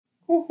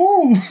That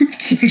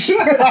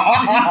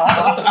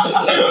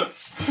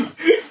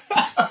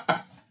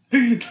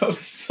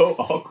was so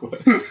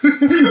awkward.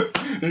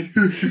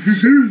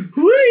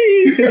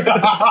 Whee!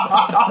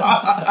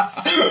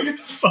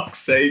 Fuck's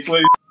sake.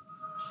 Please.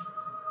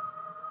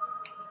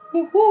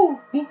 Welcome,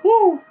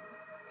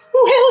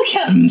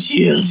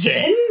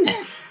 children.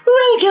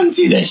 Welcome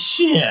to the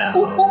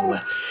show.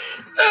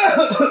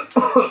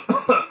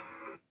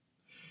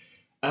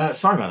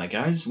 Sorry about that,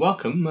 guys.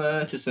 Welcome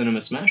to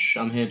Cinema Smash.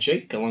 I'm here,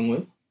 Jake, along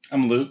with...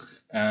 I'm Luke,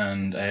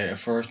 and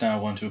first now I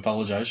want to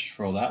apologize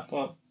for all that,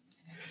 but...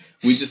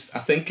 I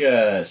think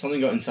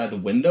something got inside the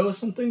window or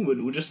something.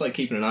 We're just like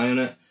keeping an eye on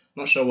it.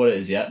 Not sure what it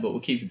is yet, but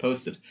we'll keep you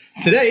posted.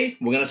 Today,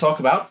 we're going to talk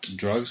about...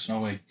 Drugs? No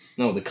way.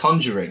 No, The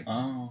Conjuring.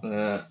 Oh.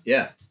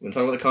 Yeah, we're going to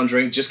talk about The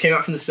Conjuring. Just came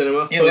out from the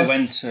cinema. Yeah, we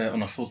went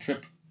on a full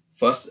trip.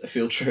 First, a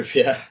field trip,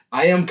 yeah.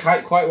 I am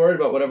quite worried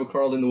about whatever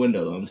crawled in the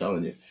window, though, I'm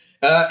telling you.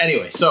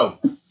 Anyway, so...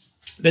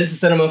 Been to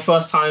cinema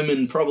first time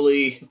in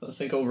probably, I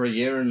think, over a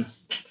year and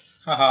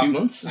 2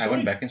 months. I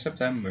went back in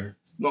September.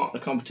 It's not a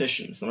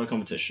competition. It's not a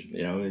competition.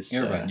 You know, it's...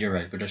 You're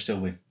right, but I still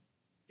win.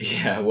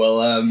 Yeah,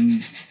 well,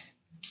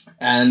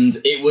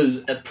 and it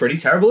was a pretty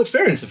terrible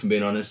experience, if I'm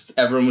being honest.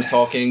 Everyone was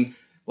talking,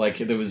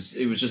 like, it was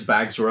just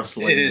bags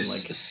rustling. It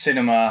is like,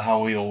 cinema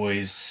how we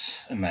always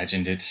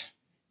imagined it.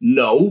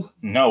 No.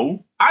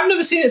 I've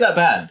never seen it that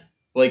bad.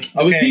 Like,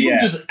 there was people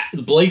just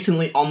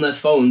blatantly on their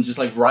phones, just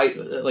like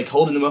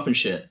holding them up and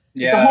shit.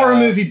 Yeah. It's a horror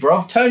movie,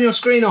 bro. Turn your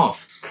screen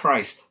off.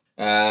 Christ.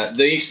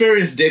 The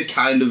experience did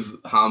kind of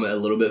harm it a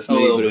little bit for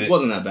me, but it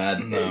wasn't that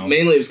bad. No.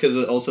 Mainly it was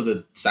because also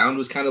the sound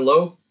was kind of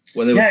low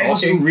when they were talking. Yeah,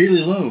 it was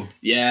really low.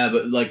 Yeah,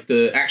 but like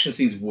the action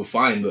scenes were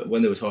fine, but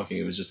when they were talking,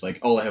 it was just like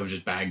all I had was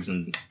just bags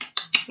and...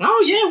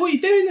 Oh yeah, what are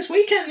you doing this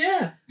weekend?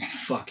 Yeah.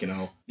 Fucking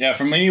hell. Yeah,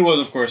 for me it was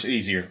of course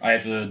easier. I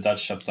had the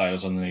Dutch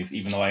subtitles underneath,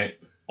 even though I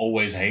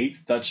always hate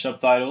Dutch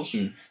subtitles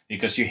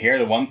because you hear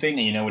the one thing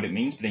and you know what it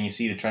means, but then you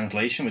see the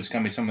translation, which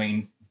can be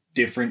something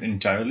different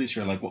entirely.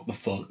 So you're like, what the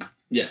fuck?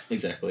 Yeah,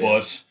 exactly.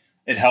 But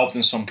it helped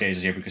in some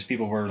cases here because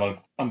people were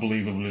like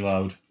unbelievably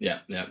loud. Yeah.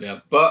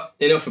 But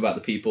enough about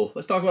the people.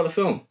 Let's talk about the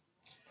film.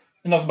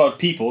 Enough about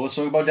people. Let's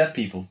talk about dead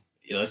people.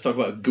 Yeah, let's talk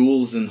about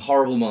ghouls and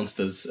horrible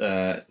monsters.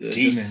 Demons.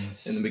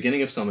 Just in the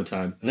beginning of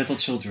summertime. Little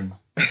children.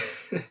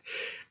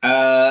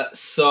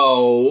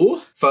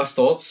 So, first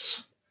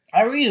thoughts.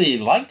 I really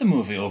liked the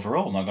movie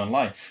overall, not gonna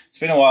lie. It's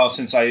been a while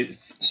since I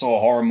saw a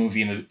horror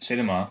movie in the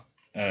cinema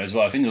as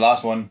well. I think the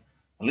last one,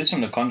 at least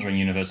from the Conjuring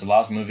universe, the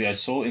last movie I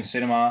saw in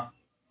cinema,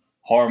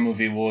 horror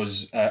movie,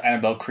 was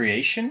Annabelle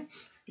Creation.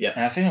 Yeah.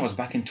 And I think it was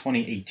back in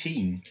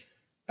 2018.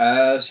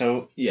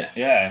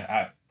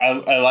 Yeah,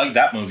 I like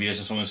that movie as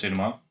I saw in the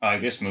cinema. I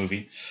like this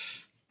movie.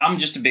 I'm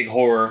just a big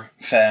horror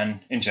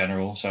fan in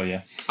general, so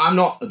yeah. I'm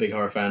not a big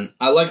horror fan.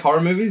 I like horror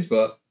movies,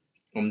 but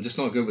I'm just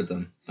not good with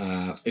them.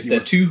 If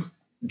they're too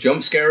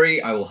jump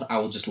scary, I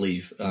will just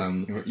leave.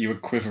 You were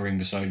quivering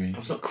beside me. I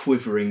was not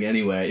quivering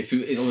anywhere. I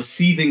was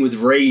seething with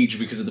rage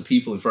because of the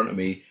people in front of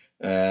me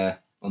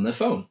on their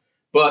phone.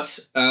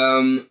 But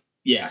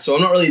yeah, so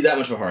I'm not really that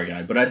much of a horror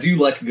guy, but I do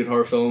like a good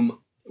horror film,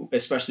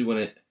 especially when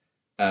it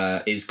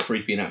is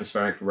creepy and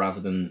atmospheric rather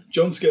than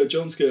jump scare.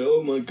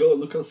 Oh my god,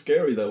 look how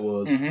scary that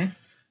was. Mm-hmm.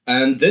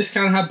 And this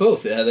kind of had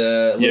both. It had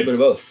a little bit of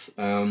both.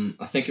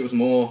 I think it was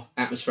more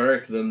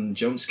atmospheric than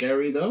jump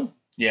scary, though.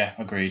 Yeah,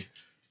 agreed.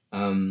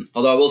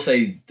 Although I will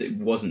say it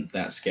wasn't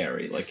that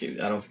scary. Like,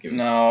 I don't think it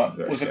was. No,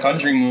 with the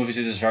Conjuring movies,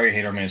 it is very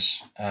hit or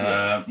miss.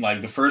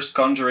 Like the first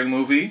Conjuring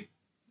movie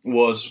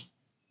was,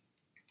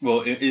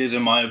 well, it is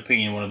in my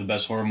opinion one of the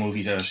best horror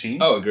movies I've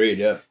seen. Oh, agreed.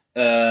 Yeah.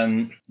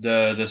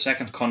 The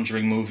second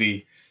Conjuring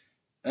movie,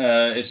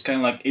 is kind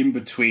of like in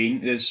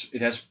between.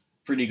 It has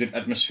pretty good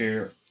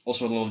atmosphere.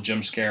 Also a lot of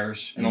jump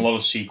scares and a lot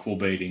of sequel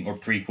baiting or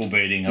prequel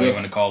baiting, how you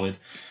want to call it,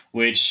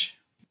 which.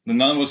 The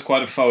Nun was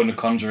quite a foe in The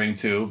Conjuring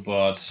too,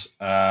 but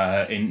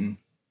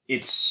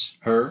it's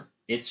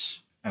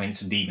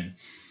a demon.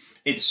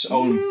 Its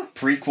own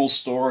prequel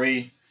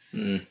story.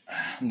 The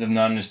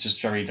Nun is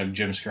just very like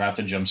jump scare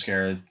after jump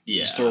scare.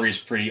 Yeah. The story is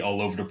pretty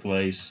all over the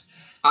place.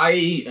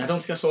 I don't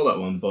think I saw that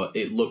one, but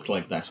it looked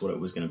like that's what it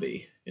was going to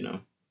be, you know.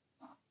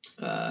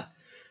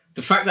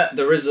 The fact that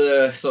there is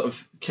a sort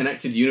of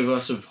connected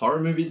universe of horror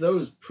movies, though,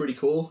 is pretty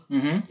cool.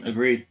 Mm-hmm.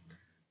 Agreed.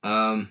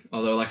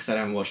 Although, like I said, I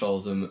haven't watched all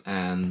of them,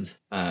 and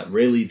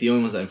really the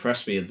only ones that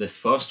impressed me are the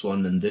first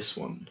one and this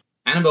one.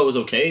 Annabelle was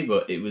okay,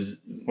 but it was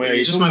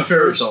just my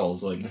favorite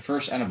dolls. Like the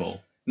first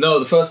Annabelle. No,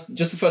 the first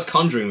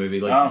Conjuring movie,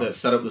 that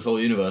set up this whole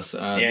universe. The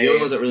only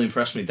ones that really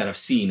impressed me that I've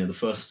seen are the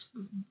first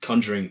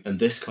Conjuring and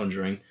this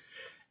Conjuring,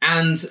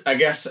 and I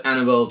guess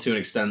Annabelle to an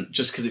extent,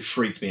 just because it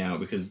freaked me out.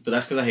 But that's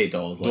because I hate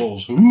dolls. Like,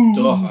 dolls.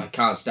 I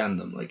can't stand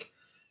them. Like,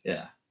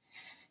 yeah.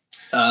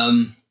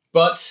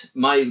 But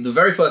the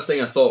very first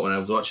thing I thought when I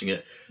was watching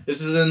it,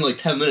 this was in like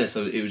 10 minutes.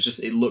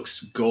 It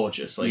looks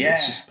gorgeous. Like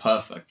it's just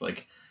perfect.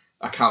 Like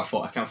I can't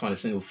find a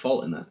single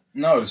fault in that.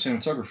 No, the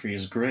cinematography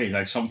is great.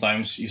 Like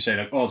sometimes you say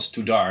like, oh, it's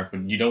too dark,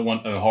 but you don't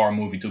want a horror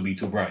movie to be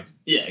too bright.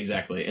 Yeah,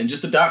 exactly. And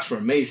just the darks were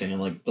amazing,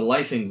 and like the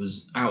lighting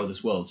was out of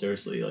this world.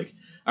 Seriously, like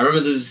I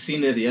remember there was a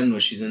scene near the end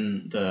where she's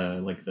in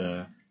the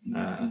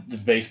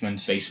basement,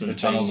 the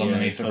tunnels thing,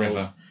 underneath the tunnels.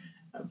 river.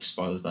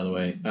 Spoilers, by the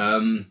way.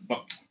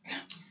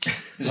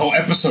 This whole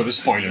episode is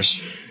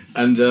spoilers.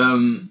 And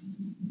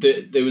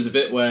there was a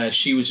bit where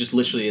she was just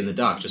literally in the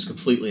dark, just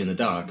completely in the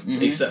dark,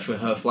 except for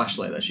her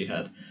flashlight that she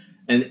had.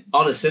 And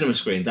on a cinema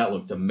screen, that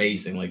looked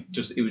amazing. Like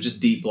it was just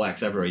deep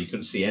blacks everywhere. You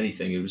couldn't see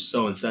anything. It was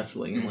so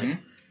unsettling. And like,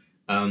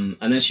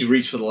 and then she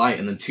reached for the light,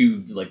 and then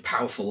two like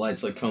powerful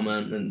lights like come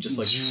out and just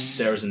like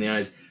stare us in the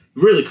eyes.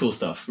 Really cool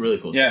stuff. Really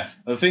cool stuff.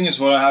 Yeah, the thing is,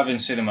 what I have in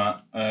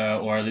cinema,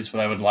 or at least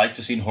what I would like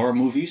to see in horror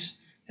movies,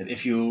 that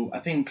I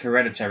think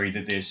Hereditary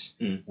did this,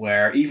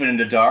 where even in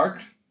the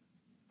dark,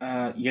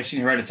 you have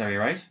seen Hereditary,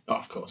 right? Oh,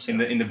 of course. In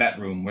the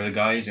bedroom where the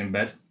guy is in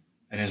bed,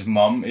 and his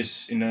mom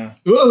is in the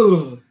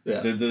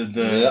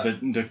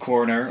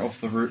corner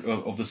of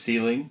the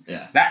ceiling.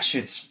 Yeah, that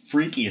shit's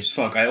freaky as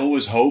fuck. I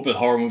always hope that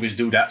horror movies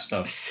do that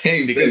stuff.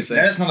 Same.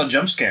 That's not a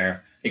jump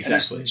scare.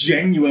 Exactly. It's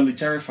genuinely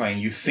terrifying.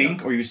 You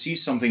think or you see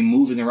something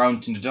moving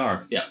around in the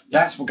dark. Yeah.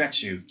 That's what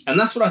gets you. And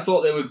that's what I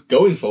thought they were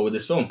going for with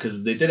this film,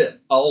 because they did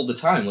it all the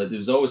time. Like there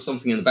was always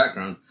something in the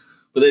background,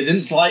 but they didn't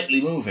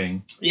slightly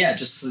moving. Yeah,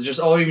 just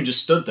or even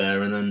just stood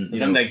there, and then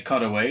then they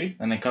cut away,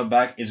 and they cut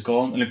back. It's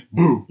gone, and like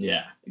boo.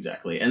 Yeah,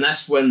 exactly. And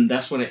that's when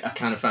I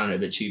kind of found it a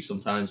bit cheap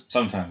sometimes.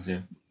 Sometimes,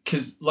 yeah.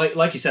 Because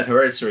like you said,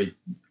 Hereditary,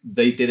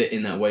 they did it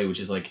in that way, which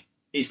is like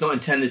it's not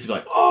intended to be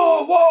like,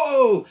 oh,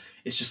 whoa.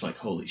 It's just like,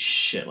 holy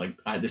shit, like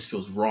this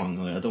feels wrong.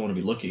 Like, I don't want to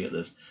be looking at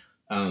this.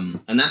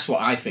 And that's what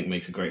I think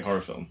makes a great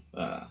horror film,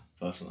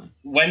 personally.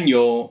 When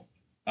your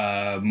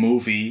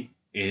movie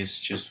is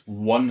just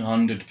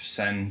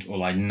 100% or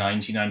like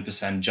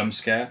 99% jump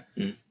scare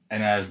and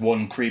has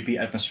one creepy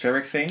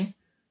atmospheric thing,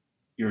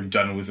 you're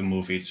done with the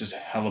movie. It's just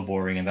hella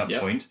boring at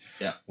that point.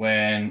 Yeah.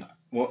 When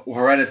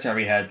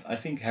Hereditary had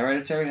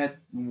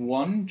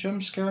one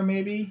jump scare,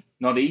 maybe?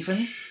 Not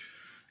even?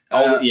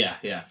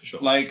 Yeah, for sure.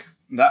 Like,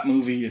 that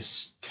movie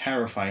is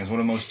terrifying. It's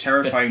one of the most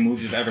terrifying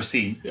movies I've ever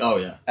seen. Oh,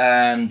 yeah.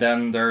 And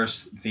then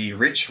there's The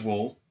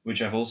Ritual,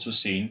 which I've also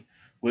seen,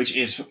 which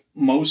is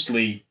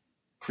mostly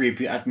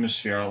creepy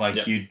atmosphere.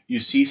 Like, you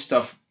see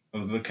stuff,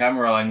 the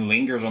camera line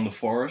lingers on the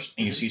forest,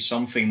 and you see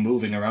something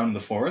moving around the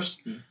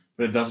forest,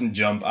 but it doesn't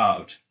jump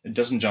out. So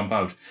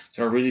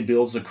it really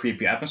builds the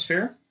creepy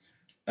atmosphere.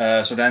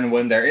 So then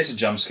when there is a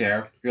jump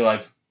scare, you're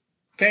like,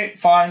 okay,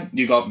 fine,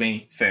 you got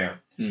me, fair.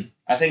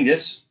 I think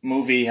this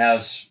movie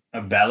has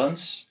a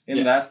balance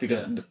in that,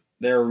 because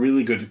they're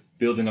really good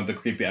building up the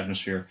creepy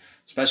atmosphere,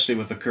 especially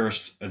with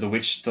the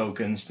witch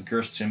tokens, the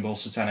cursed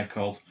symbols, satanic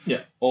cult.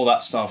 Yeah. All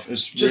that stuff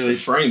is just really...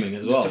 the framing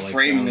as well. Just the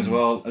framing as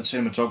well,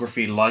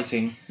 cinematography,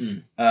 lighting.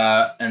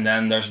 And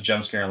then there's a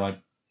jump scare. Like,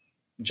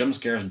 jump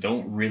scares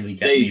don't really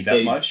get me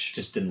that much.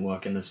 Just didn't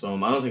work in this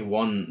film. I don't think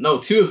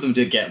two of them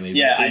did get me.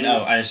 Yeah, I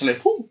know. I was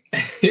like, whoo!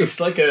 It was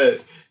like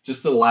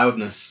just the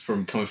loudness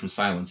coming from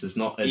silence. It's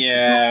not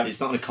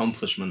an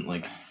accomplishment,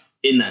 like,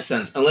 in that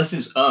sense, unless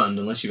it's earned,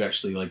 unless you've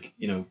actually, like,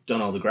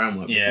 done all the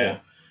groundwork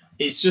before.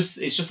 It's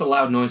just a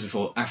loud noise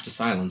after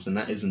silence, and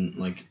that isn't,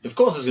 like, of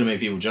course it's going to make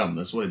people jump.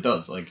 That's what it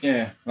does. Like,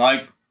 yeah,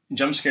 like,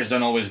 jump scares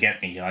don't always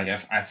get me. Like,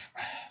 I've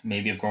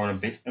grown a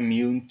bit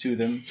immune to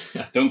them.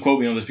 Don't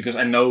quote me on this, because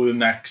I know the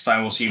next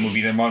time we'll see a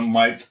movie, there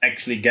might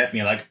actually get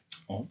me. Like,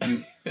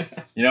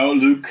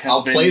 Luke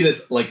has play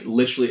this, like,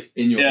 literally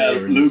in your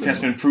ear. Luke has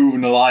been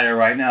proven a liar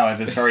right now at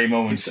this very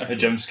moment. Exactly. A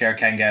jump scare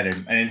can get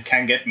him, and it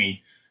can get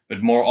me.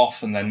 But more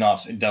often than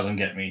not, it doesn't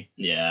get me.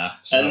 Yeah.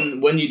 So.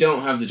 And when you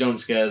don't have the jump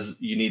scares,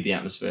 you need the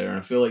atmosphere. And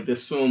I feel like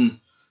this film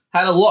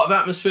had a lot of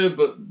atmosphere,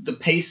 but the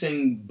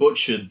pacing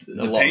butchered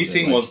a lot. The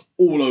pacing was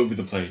all over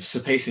the place. The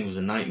pacing was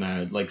a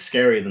nightmare, like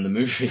scarier than the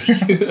movie.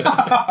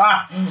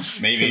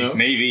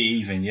 Maybe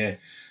even, yeah.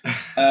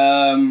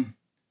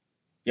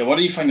 What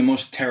do you find the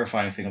most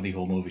terrifying thing of the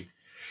whole movie?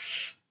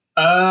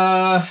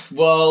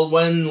 Well,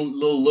 when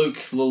little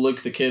Luke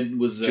the kid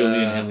was...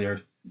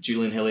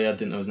 Julian Hilliard,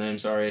 didn't know his name,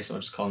 sorry, so I'll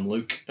just call him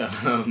Luke.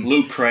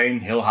 Luke Crane,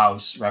 Hill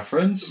House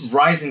reference.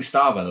 Rising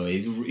star, by the way.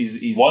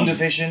 He's One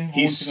Division.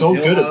 He's so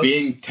good at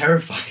being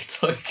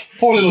terrified. Like,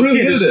 poor little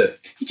really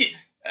kid.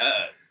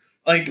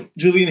 Like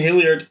Julian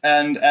Hilliard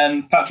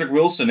and Patrick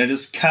Wilson, it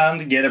just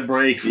can't get a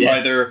break from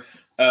either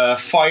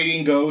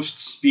fighting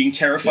ghosts, being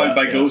terrified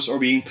by ghosts, or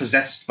being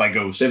possessed by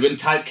ghosts. They've been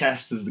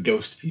typecast as the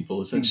ghost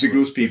people, essentially. The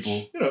ghost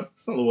people. Which,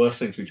 it's not the worst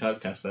thing to be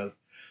typecast as.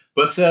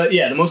 But,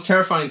 the most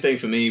terrifying thing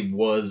for me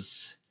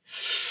was...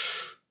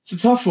 It's a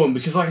tough one,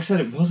 because, like I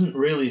said, it wasn't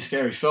really a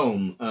scary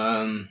film.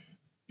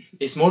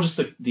 It's more just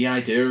the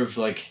idea of,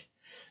 like...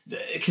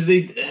 Because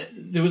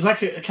there was,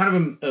 like, a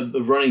kind of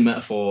a running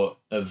metaphor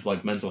of,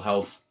 like, mental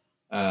health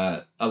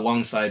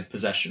alongside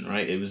possession,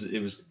 right? It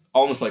was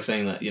almost like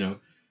saying that,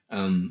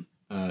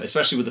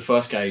 especially with the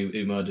first guy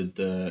who murdered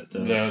the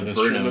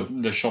Bruno.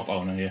 The shop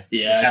owner, yeah.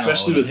 Yeah,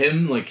 especially with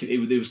him, like,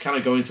 it was kind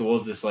of going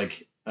towards this,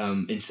 like...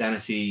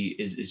 insanity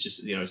is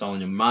just, it's all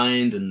in your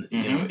mind, and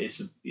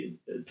it's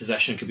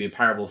possession could be a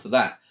parable for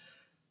that.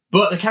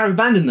 But they kind of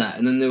abandoned that,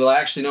 and then they were like,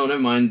 actually, no, never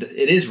mind,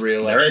 it is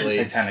real. There actually. is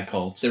a satanic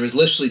cult. There is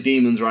literally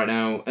demons right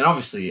now, and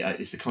obviously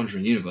it's the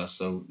Conjuring universe,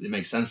 so it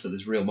makes sense that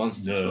there's real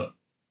monsters. Yeah.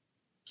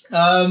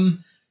 But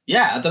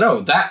yeah, I don't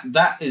know.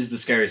 That is the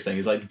scariest thing.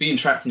 Is like being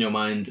trapped in your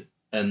mind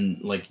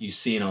and like you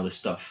seeing all this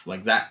stuff.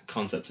 Like that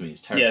concept to me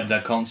is terrifying. Yeah,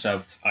 that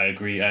concept, I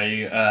agree.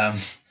 I'd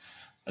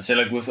say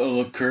like with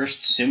all the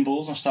cursed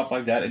symbols and stuff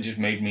like that, it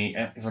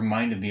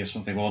reminded me of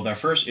something. Well, there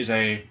first is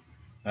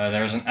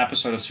there's an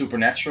episode of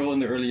Supernatural in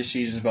the earlier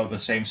seasons about the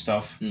same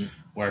stuff,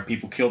 where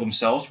people kill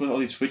themselves with all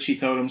these witchy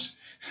totems.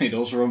 It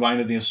also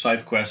reminded me of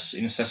side quests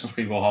in Assassin's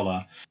Creed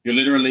Valhalla. You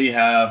literally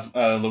have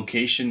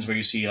locations where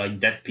you see like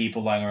dead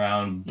people lying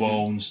around,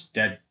 bones,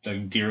 dead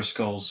like deer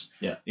skulls.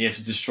 Yeah, you have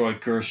to destroy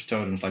cursed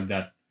totems like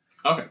that.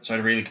 Okay, so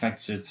it really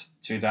connects it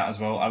to that as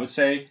well. I would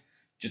say,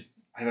 just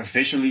either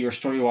visually or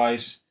story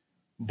wise,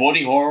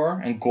 body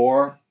horror and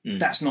gore.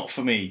 That's not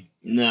for me.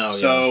 No.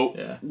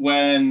 So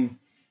when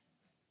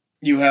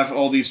you have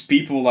all these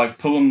people like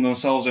pulling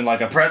themselves in like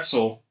a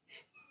pretzel,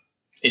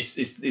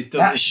 it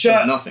does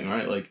nothing,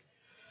 right? Like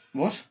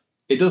what?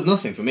 It does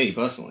nothing for me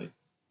personally.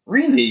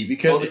 Really?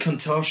 Because all the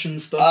contortion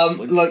stuff.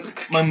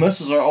 Like my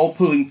muscles are all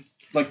pulling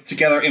like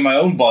together in my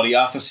own body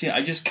after seeing.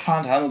 I just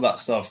can't handle that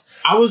stuff.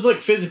 I was like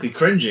physically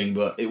cringing,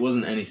 but it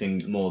wasn't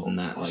anything more than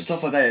that. Like,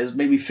 stuff like that is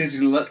maybe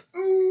physically like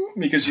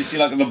because you see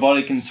like the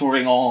body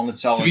contouring on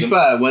itself. To be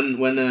fair, when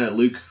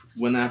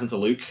that happened to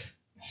Luke.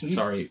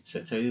 Sorry,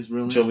 say his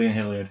real name? Julian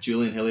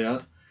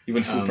Hilliard. He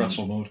went full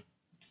pretzel mode.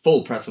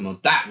 Full pretzel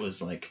mode. That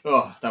was like,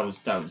 that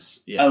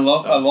was yeah. I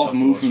love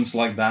movements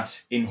like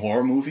that in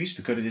horror movies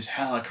because it is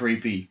hella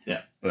creepy.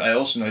 Yeah. But I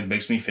also know it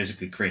makes me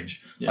physically cringe.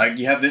 Yeah. Like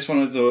you have this one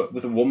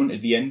with a woman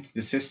at the end,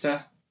 the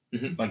sister,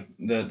 Mm-hmm. like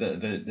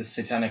the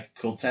satanic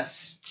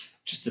cultess,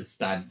 just a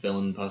bad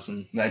villain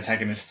person, the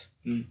antagonist.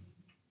 Mm.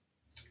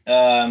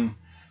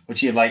 But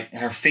she had like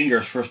her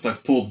fingers first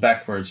like pulled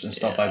backwards and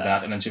stuff like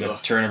that, and then she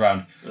got turn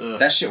around.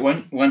 That shit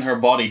when her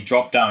body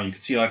dropped down, you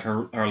could see like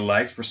her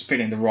legs were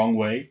spinning the wrong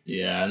way.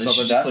 Yeah, and then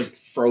she just like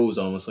froze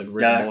almost like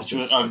rigor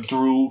mortis. Like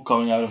drool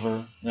coming out of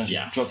her, and she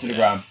dropped to the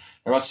ground.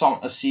 There was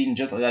a scene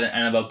just like that in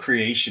Annabelle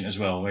Creation as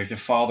well, where the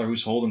father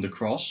who's holding the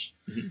cross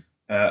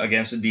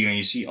against the demon.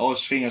 You see all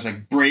his fingers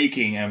like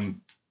breaking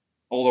and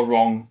all the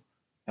wrong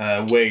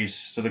ways,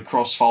 so the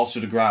cross falls to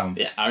the ground.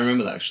 Yeah, I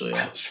remember that actually.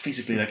 Yeah. I was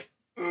physically like.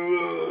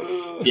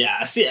 Yeah,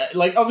 I see.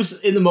 Like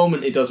obviously, in the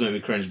moment, it does make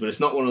me cringe, but it's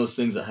not one of those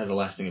things that has a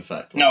lasting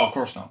effect. Like, no, of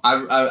course not.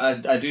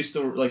 I do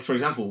still like. For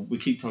example, we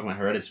keep talking about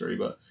Hereditary,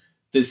 but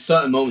there's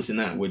certain moments in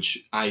that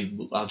which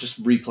I'll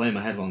just replay in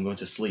my head while I'm going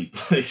to sleep.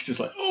 It's just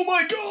like, oh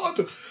my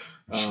god.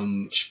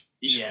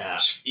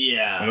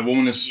 Yeah. When the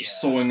woman is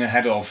sawing her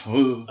head off.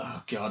 Oh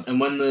god! And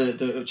when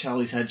the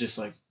Charlie's head just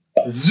like,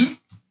 zoop,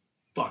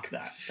 fuck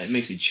that. That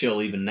makes me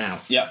chill even now.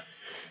 Yeah.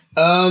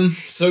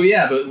 So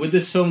yeah, but with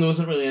this film, there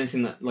wasn't really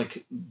anything that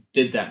like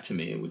did that to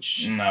me.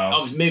 Which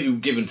obviously maybe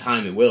given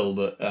time it will,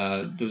 but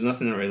there was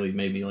nothing that really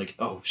made me like,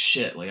 oh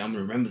shit, like I'm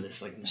gonna remember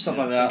this, like stuff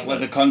like that.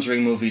 Like the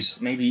Conjuring movies,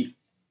 maybe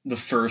the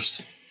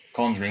first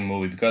Conjuring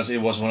movie because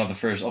it was one of the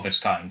first of its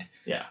kind.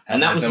 Yeah,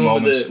 and that was the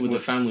one with the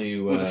family.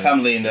 With the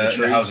family in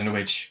the house in the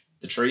witch.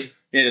 The tree.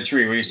 Yeah, the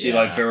tree where you see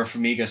like Vera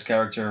Farmiga's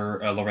character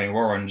Lorraine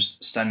Warren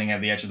just standing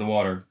at the edge of the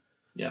water.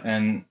 Yeah.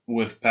 And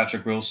with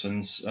Patrick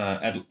Wilson's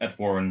Ed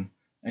Warren.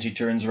 And she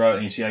turns around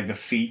and you see like the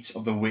feet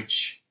of the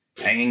witch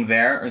hanging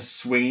there or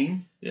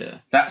swinging. Yeah.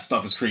 That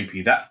stuff is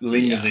creepy. That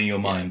lingers in your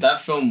mind. That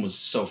film was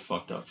so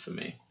fucked up for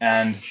me.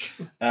 And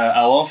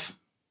I love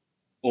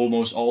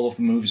almost all of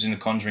the movies in the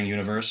Conjuring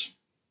universe.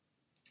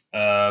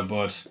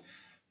 But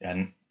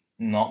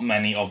not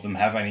many of them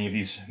have any of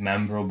these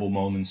memorable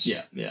moments.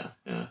 Yeah.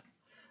 And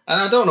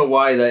I don't know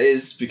why that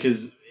is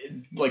because,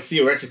 like,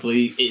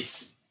 theoretically,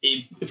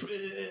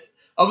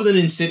 other than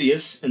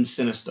Insidious and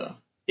Sinister,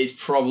 it's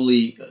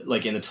probably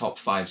like in the top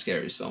 5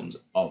 scariest films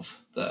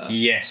of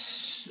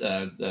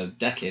the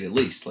decade at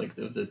least, like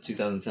the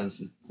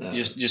 2010s.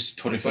 Just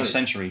 21st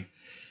century.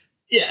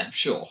 Yeah,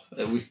 sure.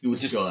 We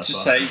just go that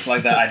just far. say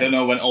like that. I don't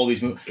know when all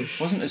these movies.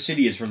 Wasn't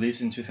Insidious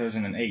released in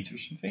 2008 or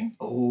something?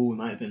 Oh, it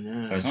might have been.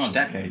 Yeah, so it's not a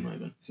decade. It might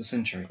have been. It's a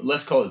century.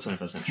 Let's call it the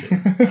 21st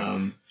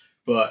century.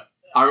 But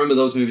I remember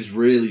those movies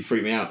really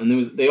freaked me out,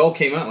 and they all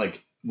came out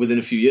like within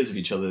a few years of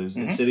each other. There was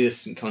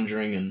Insidious and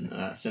Conjuring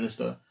and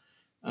Sinister.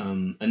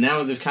 And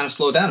now they've kind of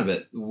slowed down a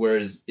bit,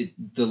 whereas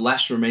the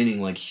last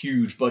remaining like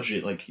huge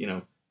budget, like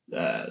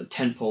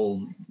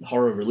tentpole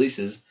horror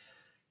releases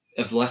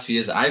of the last few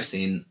years that I've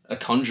seen are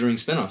Conjuring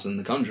spin-offs and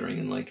The Conjuring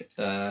and like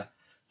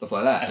stuff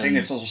like that. I think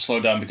it's also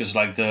slowed down because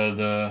like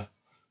the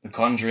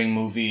Conjuring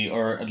movie,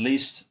 or at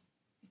least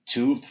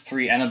 2 of the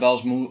 3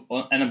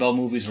 Annabelle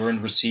movies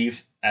weren't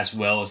received as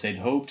well as they'd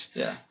hoped.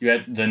 Yeah. You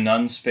had the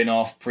Nun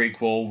spin-off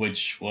prequel,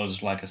 which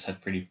was, like I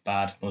said, pretty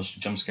bad, mostly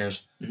jump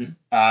scares. Mm-hmm.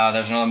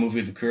 There's another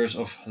movie, The Curse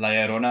of La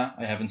Llorona.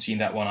 I haven't seen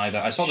that one either.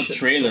 I saw the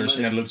trailers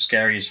and it looked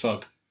scary as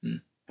fuck.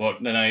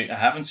 But then I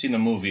haven't seen the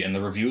movie, and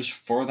the reviews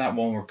for that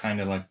one were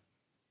kind of like...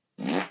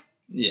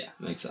 Yeah,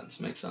 makes sense.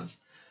 Makes sense.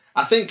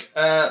 I think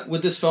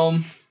with this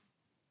film,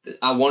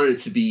 I wanted it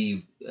to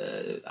be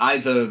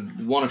either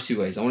one of two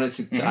ways. I wanted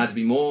it to either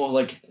be more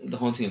like The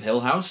Haunting of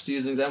Hill House, to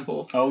use an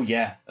example. Oh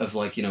yeah. Of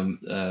like,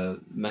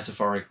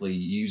 metaphorically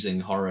using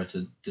horror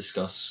to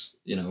discuss,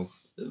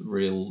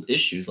 real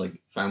issues like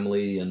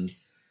family and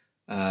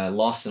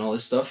loss and all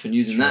this stuff, and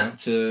using that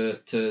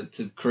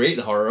to create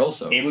the horror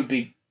also. It would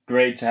be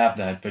great to have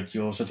that, but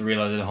you also have to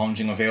realize that The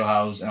Haunting of Hill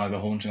House and like The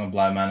Haunting of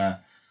Bly Manor,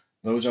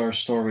 those are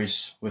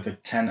stories with a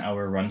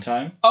 10-hour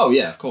runtime. Oh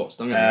yeah, of course.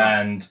 Don't get me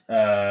wrong.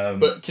 And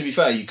but to be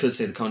fair, you could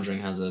say The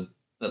Conjuring has at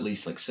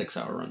least like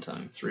 6-hour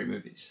runtime, 3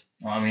 movies.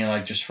 I mean,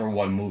 like just for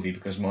one movie,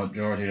 because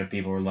majority of the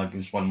people are like,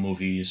 this one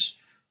movie is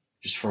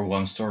just for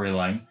one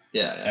storyline.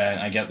 Yeah.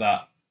 And I get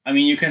that. I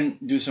mean, you can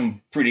do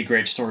some pretty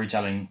great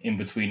storytelling in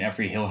between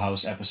every Hill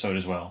House episode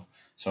as well.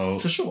 So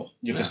for sure,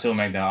 you can still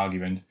make that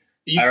argument.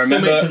 I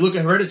remember because look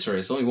at Hereditary.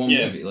 It's only one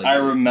movie. I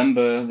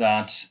remember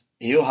that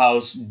Hill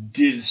House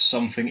did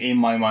something in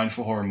my mind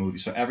for horror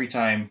movies. So every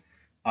time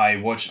I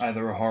watch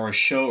either a horror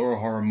show or a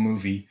horror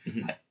movie,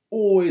 I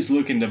always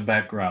look in the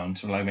background.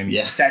 So like maybe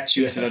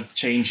statues that are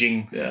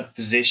changing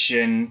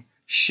position,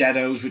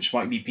 shadows which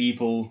might be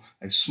people,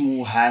 like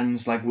small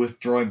hands like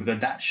withdrawing, because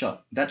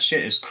that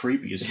shit is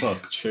creepy as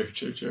fuck.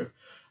 True.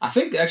 I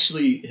think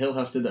actually Hill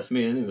House did that for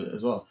me anyway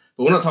as well.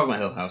 But we're not talking about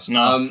Hill House.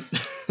 No.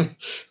 Talking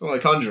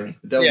about Conjuring.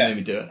 The devil made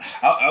me do it.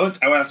 I would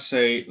have to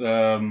say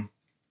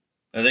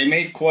they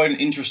made quite an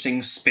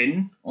interesting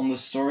spin on the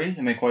story.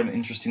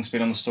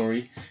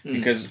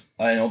 Because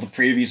in all the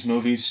previous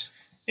movies,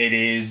 it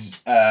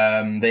is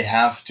they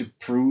have to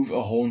prove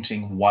a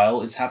haunting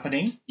while it's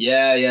happening.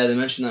 Yeah, they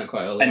mentioned that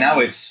quite early. And now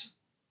it's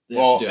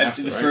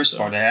the first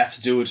part, they have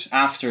to do it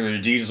after the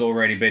deed has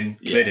already been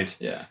committed.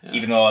 Yeah.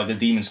 Even though like, the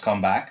demons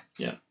come back.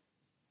 Yeah.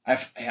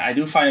 I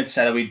do find it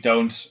sad that we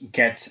don't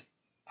get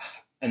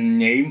a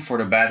name for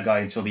the bad guy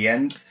until the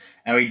end,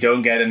 and we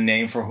don't get a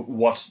name for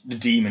what the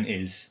demon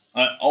is.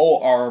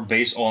 All are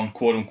based on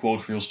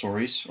quote-unquote real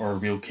stories, or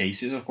real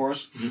cases, of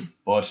course. Mm-hmm.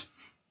 But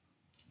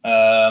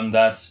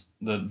that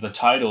the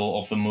title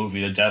of the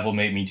movie, The Devil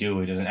Made Me Do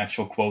It, is an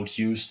actual quote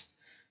used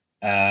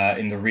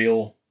in the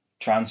real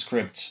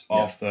transcript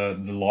of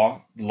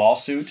the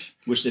lawsuit,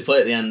 which they play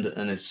at the end,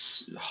 and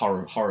it's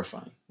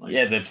horrifying. Like,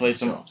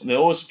 they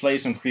always play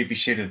some creepy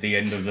shit at the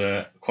end of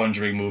the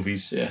Conjuring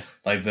movies,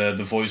 like the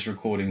voice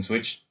recordings,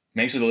 which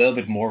makes it a little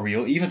bit more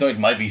real, even though it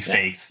might be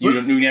faked.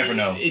 You never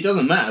know. It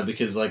doesn't matter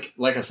because, like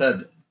I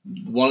said,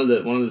 one of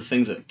the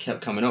things that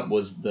kept coming up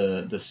was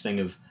this thing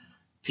of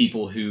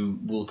people who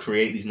will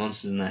create these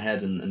monsters in their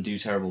head and do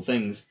terrible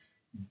things.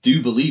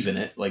 Do believe in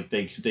it, like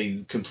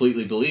they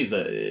completely believe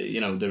that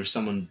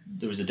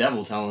there was a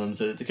devil telling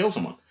them to kill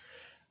someone.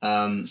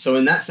 So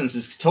in that sense,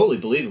 it's totally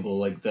believable.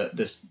 Like that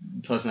this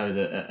person had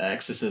an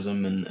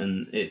exorcism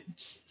and it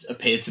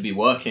appeared to be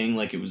working.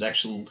 Like it was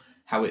actual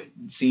how it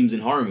seems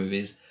in horror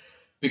movies,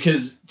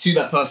 because to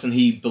that person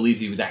he believed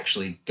he was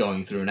actually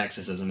going through an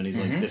exorcism, and he's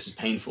like, this is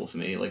painful for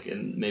me. Like,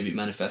 and maybe it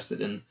manifested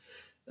in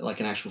like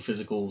an actual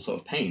physical sort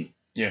of pain.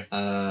 Yeah.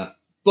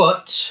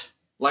 But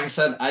like I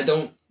said, I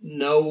don't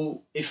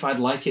know if I'd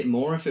like it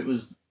more if it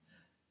was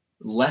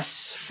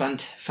less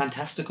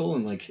fantastical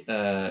and like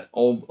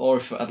or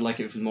if I'd like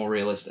it if it was more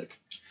realistic.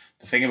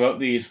 The thing about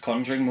these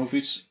Conjuring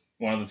movies,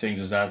 one of the things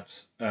is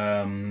that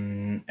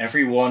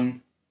every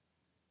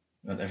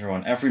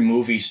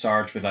movie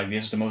starts with like,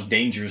 this is the most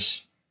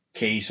dangerous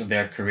case of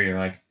their career.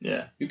 Like,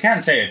 you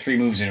can't say it 3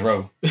 movies in a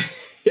row.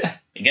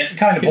 It gets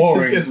kind of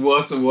boring. It just gets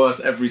worse and worse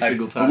every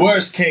single time. The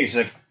worst case,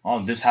 like,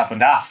 oh, this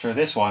happened after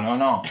this one, or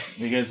no,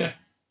 because it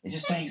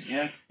just takes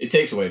it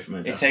takes away from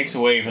it. It takes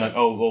away from like,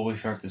 oh well,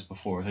 we've heard this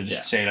before. So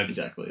just say like,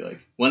 exactly,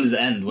 like, when does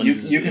it end?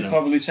 You could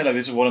probably say like,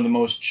 this is one of the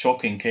most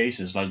shocking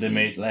cases. Like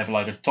they have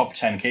like a top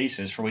 10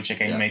 cases for which they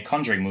can make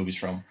Conjuring movies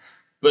from.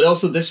 But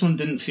also, this one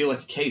didn't feel like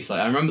a case.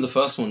 Like, I remember the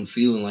first one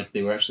feeling like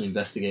they were actually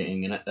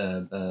investigating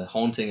a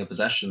haunting, a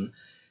possession.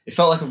 It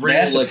felt like a real. They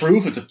had to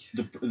prove it,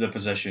 the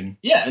possession.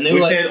 Yeah, and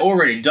which they had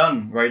already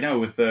done right now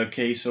with the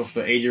case of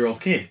the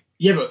 8-year-old kid.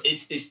 Yeah, but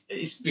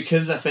it's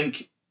because I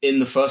think in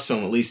the first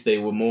film, at least, they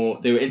were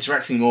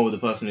interacting more with the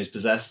person who's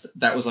possessed.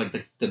 That was like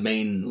the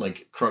main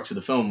like crux of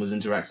the film, was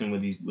interacting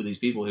with these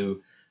people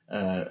who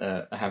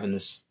are having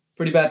this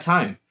pretty bad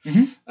time.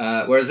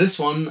 Mm-hmm. Whereas this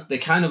one, they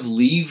kind of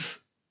leave.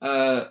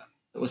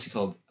 What's he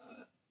called?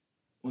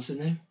 What's his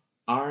name?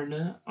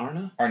 Arnie.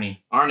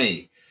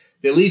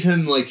 They leave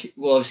him like,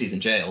 well, obviously he's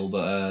in jail,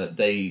 but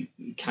they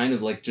kind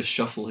of like just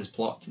shuffle his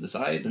plot to the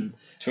side and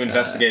to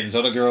investigate this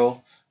other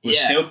girl who's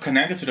still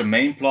connected to the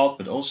main plot,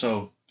 but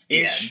also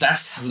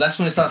that's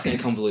when it starts getting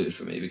convoluted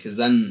for me, because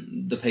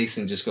then the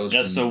pacing just goes.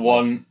 That's the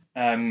one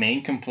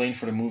main complaint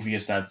for the movie,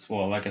 is that,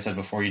 well, like I said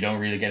before, you don't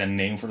really get a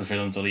name for the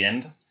villain until the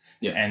end.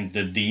 Yeah. And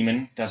the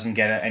demon doesn't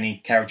get any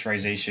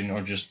characterization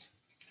or just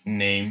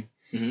name.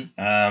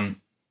 Mm-hmm.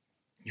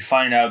 You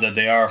find out that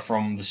they are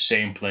from the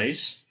same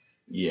place.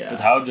 Yeah. But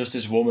how does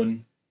this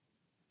woman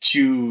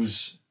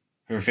choose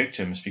her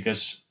victims?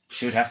 Because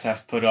she would have to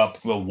have put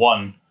up, well,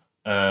 one,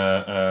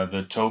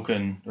 the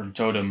token or the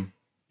totem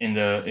in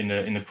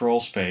the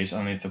crawl space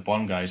underneath the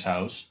one guy's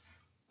house.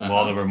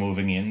 While they were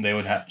moving in,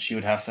 she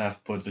would have to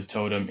put the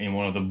totem in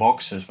one of the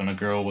boxes when a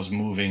girl was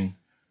moving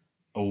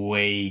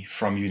away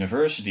from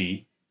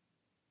university.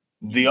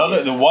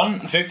 The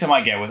one victim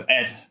I get with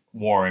Ed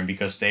Warren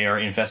because they are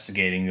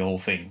investigating the whole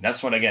thing.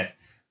 That's what I get.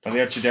 But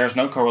there's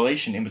no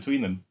correlation in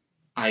between them.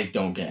 I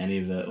don't get any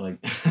of that.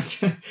 Like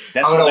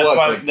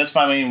that's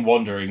my main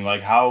wondering.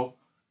 Like, how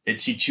did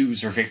she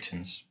choose her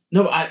victims?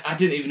 No, I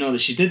didn't even know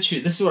that she did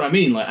choose. This is what I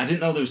mean. Like, I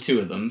didn't know there was two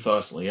of them.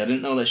 Firstly, I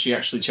didn't know that she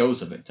actually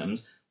chose her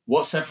victims.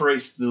 What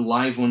separates the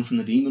live one from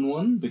the demon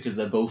one? Because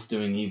they're both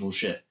doing evil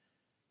shit.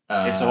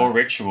 It's a whole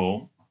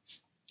ritual.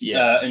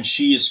 Yeah, and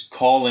she is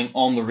calling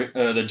on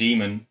the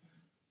demon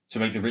to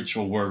make the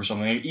ritual work or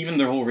something. Like, even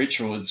the whole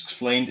ritual, it's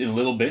explained in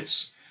little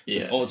bits.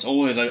 Yeah. It's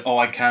always like,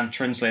 I can't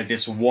translate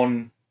this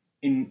one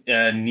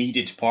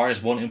needed part,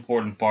 this one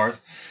important part,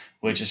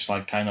 which is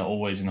like kind of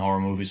always in horror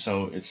movies.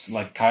 So it's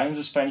like kind of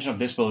suspension of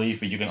disbelief,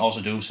 but you can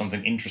also do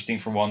something interesting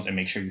for once and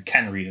make sure you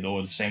can read it all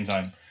at the same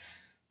time.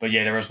 But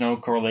yeah, there was no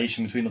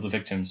correlation between all the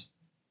victims.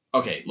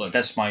 Okay, look.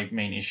 That's my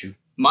main issue.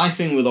 My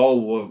thing with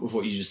all of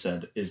what you just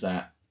said is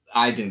that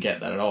I didn't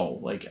get that at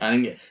all. Like,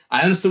 I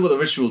understood what the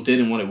ritual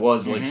did and what it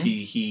was. Like,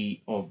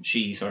 she,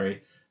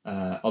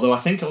 although I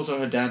think also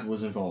her dad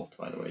was involved,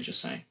 by the way,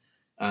 just saying.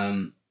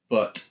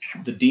 But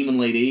the demon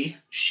lady,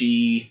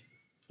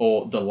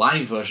 or the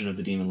live version of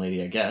the demon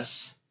lady, I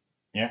guess,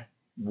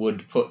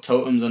 would put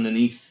totems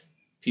underneath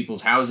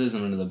people's houses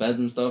and under the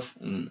beds and stuff,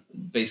 and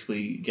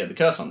basically get the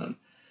curse on them.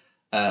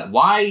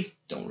 Why?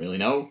 Don't really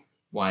know.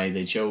 Why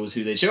they chose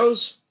who they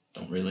chose?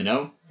 Don't really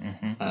know.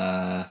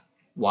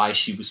 Why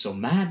she was so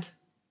mad?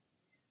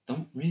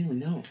 Don't really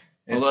know.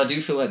 Although I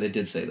do feel like they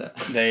did say that.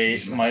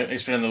 They might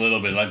explain a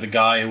little bit. Like the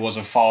guy who was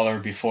a father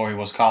before he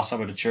was cast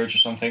out of the church or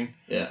something.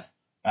 Yeah.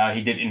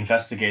 He did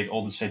investigate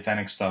all the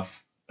satanic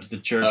stuff that the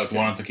church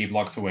wanted to keep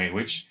locked away,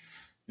 which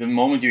the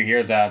moment you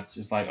hear that,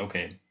 it's like,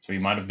 okay, so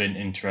you might have been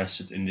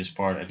interested in this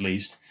part at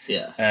least.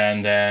 Yeah.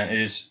 And then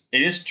it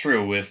is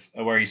true with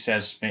where he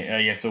says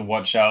you have to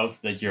watch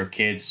out that your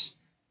kids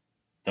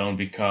don't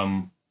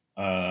become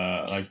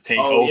take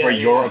over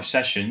your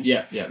obsessions.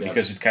 Yeah.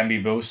 Because it can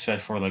be both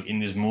said for like in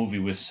this movie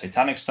with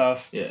satanic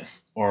stuff. Yeah.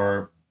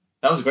 Or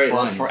that was a great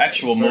line. For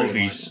actual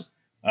movies.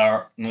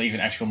 Or not even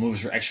actual movies,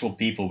 for actual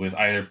people with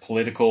either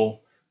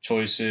political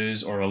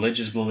choices or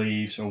religious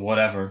beliefs or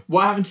whatever.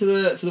 What happened to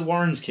the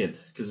Warrens kid?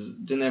 Because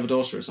didn't they have a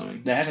daughter or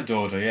something? They had a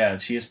daughter, yeah.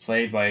 She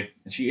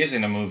is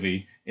in a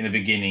movie in the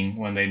beginning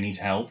when they need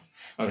help.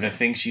 Okay. But I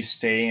think she's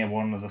staying at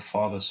one of the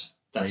father's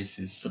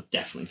places. That's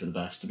definitely for the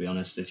best, to be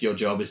honest. If your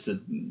job is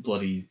to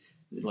bloody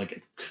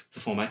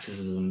perform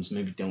exorcisms,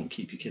 maybe don't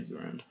keep your kids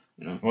around.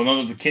 You know. Well,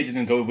 no, the kid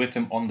didn't go with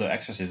them on the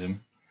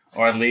exorcism.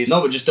 Or at least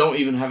no, but just don't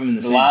even have him in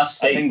the same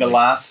state. I think the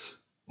last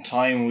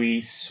time we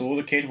saw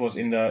the kid was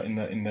in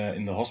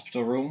the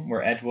hospital room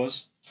where Ed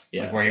was,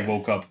 where he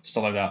woke up,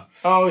 stuff like that.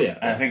 Oh yeah,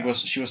 and I think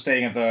she was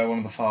staying at one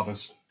of the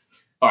fathers.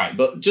 All right,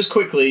 but just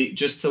quickly,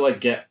 just to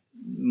get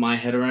my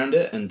head around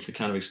it and to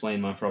kind of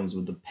explain my problems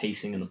with the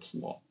pacing and the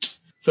plot.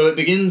 So it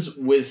begins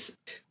with,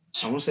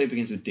 I want to say it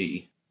begins with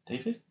D.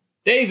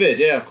 David,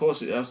 yeah, of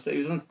course. I was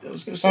going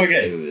to say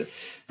David.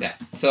 Yeah.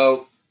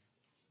 So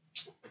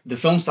the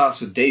film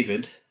starts with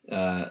David.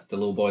 The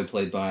little boy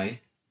played by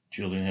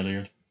Julian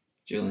Hilliard.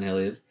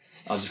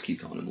 I'll just keep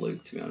calling him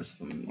Luke, to be honest.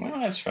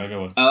 That's fair.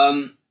 Go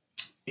on.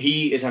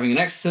 He is having an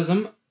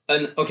exorcism,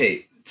 and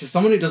okay, to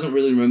someone who doesn't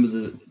really remember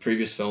the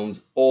previous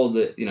films or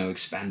the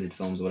expanded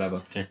films or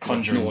whatever, the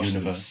Conjuring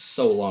universe.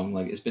 So long,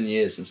 it's been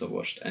years since I've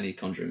watched any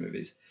Conjuring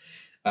movies.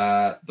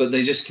 But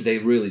they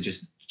really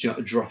just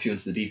drop you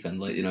into the deep end,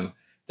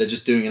 they're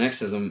just doing an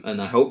exorcism,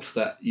 and I hope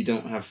that you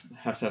don't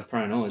have to have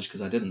prior knowledge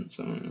because I didn't.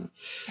 So,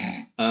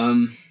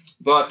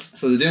 but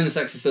so they're doing this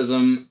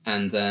exorcism,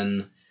 and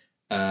then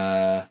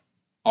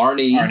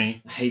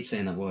Arnie. I hate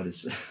saying that word.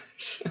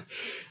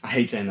 I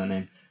hate saying that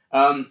name.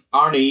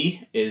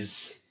 Arnie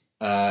is.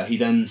 He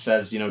then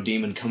says,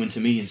 demon, come into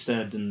me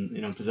instead,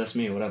 and possess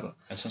me or whatever.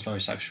 That sounds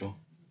very sexual.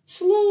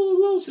 It's a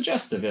little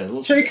suggestive, yeah.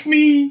 Take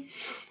me.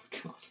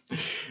 Oh my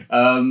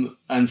god.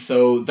 And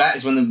so that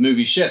is when the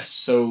movie shifts.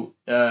 So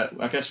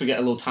I guess we get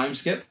a little time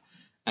skip,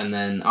 and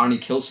then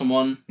Arnie kills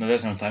someone. No,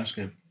 there's no time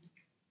skip.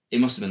 It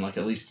must have been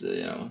at least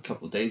a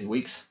couple of days,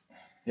 weeks.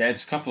 Yeah,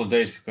 it's a couple of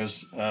days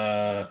because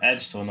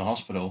Ed's still in the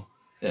hospital.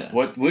 Yeah.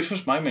 Which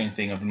was my main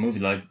thing of the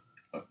movie.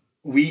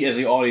 We as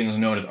the audience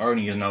know that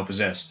Arnie is now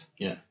possessed.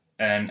 Yeah.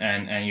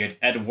 And you had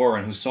Ed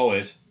Warren who saw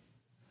it,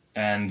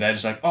 and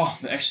that's like, oh,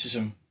 the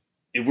exorcism,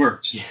 it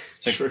worked. Yeah,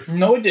 it's like, true.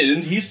 No, it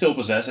didn't. He's still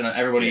possessed, and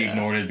everybody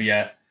ignored it. But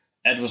yeah,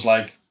 Ed was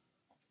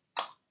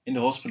in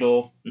the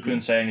hospital,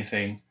 couldn't say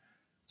anything.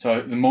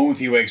 So the moment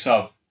he wakes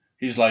up,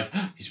 he's like,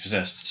 he's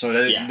possessed. So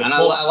the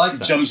pulse I like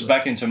that, jumps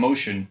back into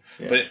motion.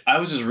 Yeah. But I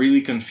was just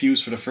really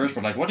confused for the first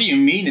part. What do you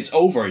mean it's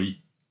over?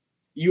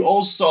 You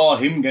all saw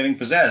him getting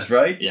possessed,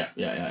 right? Yeah,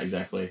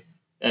 exactly.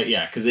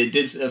 Because it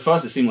did. At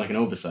first, it seemed like an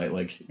oversight.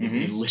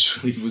 He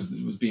literally was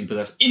being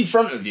possessed in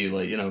front of you.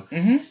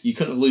 You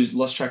couldn't have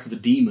lost track of a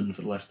demon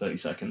for the last 30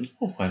 seconds.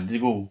 Oh, where did he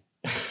go?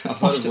 I've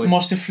heard of, like,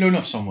 Must have flown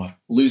off somewhere.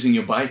 losing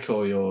your bike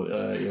or your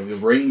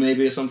ring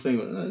maybe or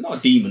something. Not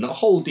a demon, not a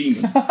whole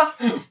demon.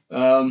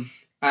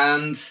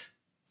 And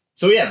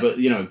so yeah, but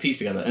it pieced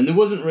together, and there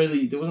wasn't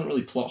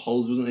really plot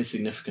holes. There wasn't any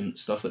significant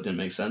stuff that didn't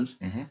make sense.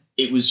 Mm-hmm.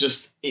 It was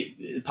just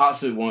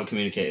parts of it weren't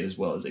communicated as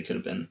well as they could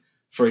have been.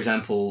 For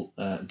example,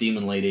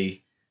 Demon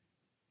Lady,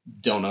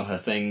 don't know her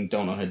thing,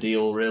 don't know her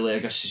deal really. I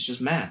guess she's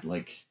just mad.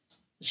 Like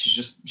she's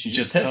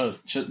just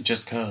pissed.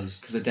 Just cause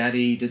Because her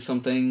daddy did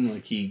something,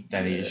 like he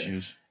daddy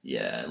issues.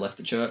 Yeah, left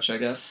the church, I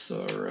guess.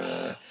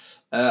 Or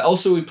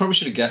also, we probably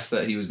should have guessed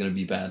that he was going to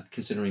be bad,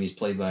 considering he's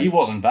played by. He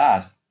wasn't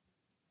bad.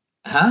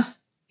 Huh?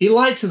 He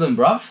lied to them,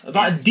 bruv,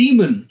 about a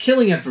demon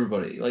killing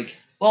everybody. Like,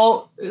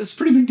 well, it's a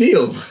pretty big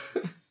deal.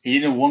 He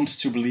didn't want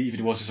to believe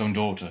it was his own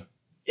daughter.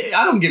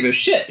 I don't give a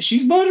shit.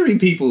 She's murdering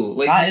people.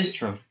 Like, That is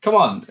true. Come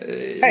on.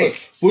 Hey, Look.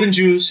 wouldn't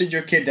you sit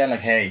your kid down like,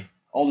 hey,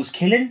 all this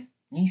killing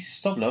needs to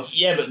stop, love?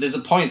 Yeah, but there's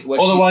a point where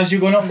otherwise you're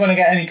not going to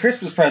get any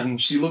Christmas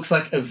presents. she looks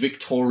like a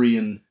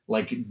Victorian,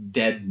 like,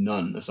 dead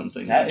nun or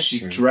something. That Like, is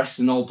she's true. dressed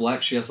in all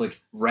black. She has,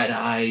 like, red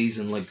eyes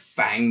and, like,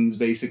 fangs,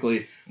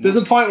 basically. There's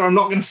a point where I'm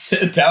not going to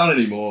sit her down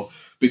anymore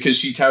because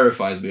she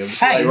terrifies me. I'm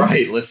just like, Fangs?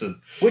 right,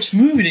 listen. Which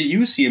movie did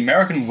you see?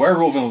 American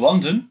Werewolf in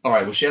London? All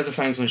right, well, she has her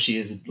fangs when she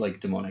is, like,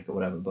 demonic or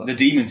whatever, but... The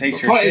demon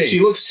takes the her point is, shape. she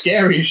looks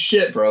scary as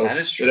shit, bro. That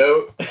is true.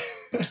 You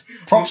know?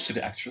 Props to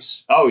the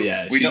actress. Oh,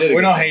 yeah.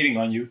 We're not hating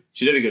on you.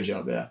 She did a good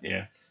job, yeah.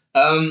 Yeah.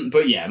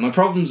 But yeah, my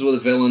problems with the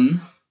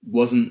villain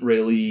wasn't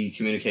really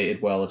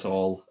communicated well at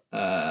all.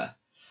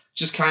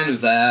 Just kind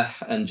of there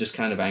and just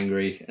kind of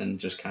angry and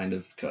just kind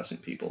of cursing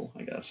people,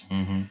 I guess.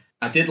 Mm-hmm.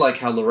 I did like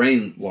how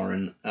Lorraine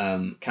Warren,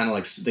 kind of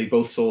like they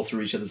both saw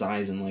through each other's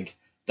eyes and like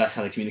that's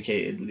how they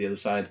communicated with the other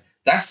side.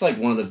 That's like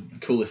one of the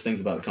coolest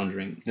things about The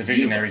Conjuring. The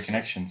visionary universe.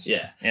 connections.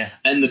 Yeah. Yeah.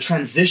 And the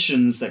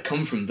transitions that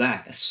come from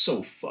that are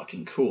so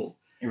fucking cool.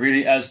 It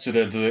really adds to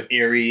the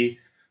eerie,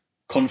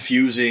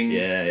 confusing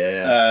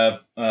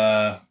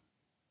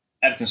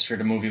atmosphere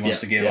the movie wants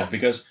to give off.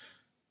 Because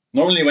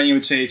normally when you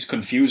would say it's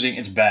confusing,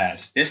 it's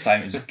bad. This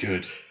time it's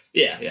good.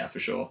 Yeah, for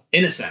sure.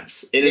 In a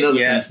sense. In another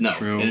sense, no.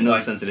 True. In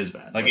another sense, it is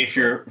bad. Like if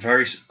you're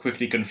very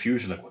quickly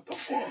confused, you're like, what the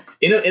fuck?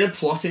 In a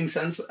plotting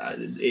sense,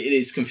 it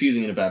is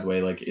confusing in a bad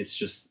way. Like, it's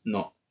just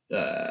not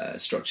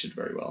structured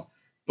very well.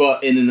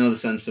 But in another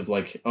sense of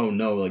like, oh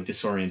no, like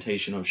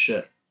disorientation, oh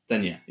shit,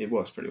 then yeah, it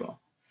works pretty well.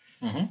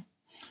 Mm-hmm.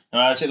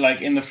 I'd say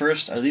like in the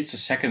first, at least the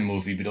second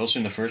movie, but also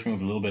in the first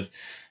movie a little bit,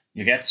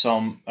 you get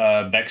some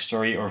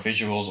backstory or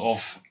visuals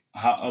of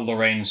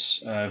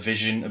Lorraine's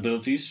vision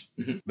abilities,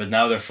 but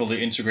now they're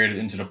fully integrated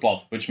into the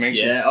plot, which makes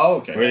it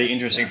really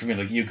interesting for me.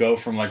 Like you go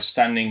from like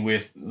standing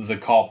with the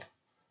cop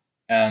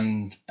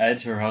and Ed,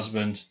 her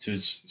husband, to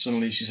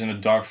suddenly she's in a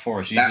dark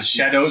forest. You see the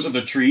shadows of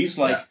the trees,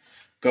 like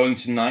going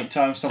to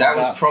nighttime stuff. That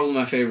was probably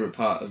my favorite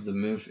part of the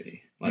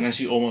movie. Like, and then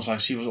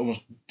she was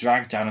almost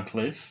dragged down a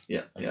cliff.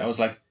 Yeah, I was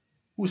like,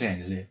 whose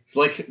hand is it?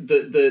 Like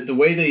the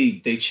way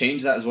they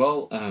change that as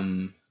well.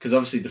 Because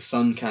obviously the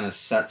sun kind of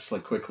sets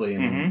like quickly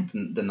and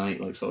the night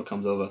like sort of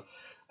comes over.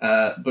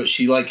 But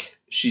she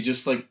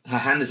just like her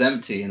hand is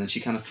empty and then she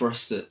kind of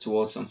thrusts it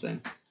towards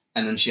something,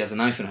 and then she has a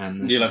knife in her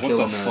hand. And you're like, what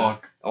the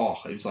fuck? Oh,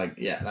 it was like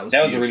that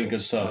was really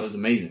good stuff. That was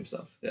amazing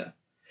stuff. Yeah.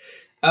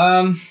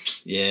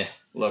 Yeah.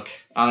 Look,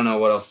 I don't know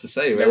what else to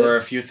say. Really. There were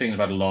a few things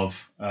about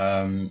love.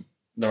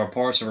 There were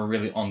parts that were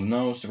really on the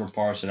nose. There were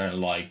parts that I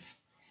liked.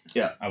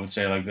 Yeah. I would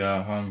say like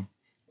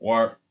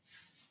or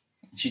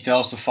she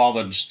tells the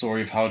father the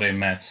story of how they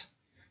met.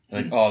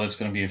 Like, oh, that's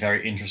going to be a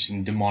very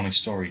interesting demonic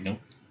story. No,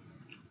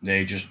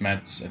 they just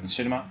met at the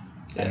cinema,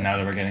 and now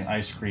they were getting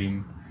ice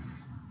cream,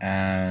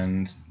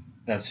 and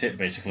that's it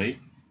basically.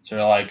 So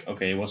they're like,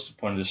 okay, what's the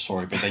point of this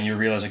story? But then you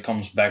realize it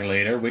comes back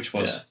later, which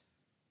was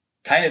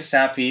kind of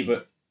sappy,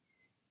 but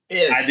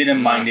I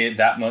didn't mind it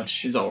that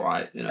much. It's all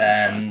right,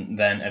 And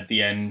then at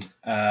the end,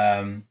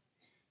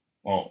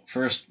 well,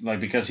 first,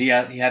 like because he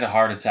had a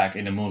heart attack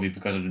in the movie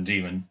because of the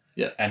demon.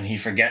 Yeah. And he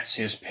forgets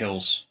his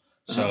pills.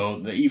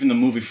 So even the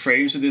movie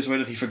frames it this way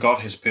that he forgot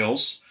his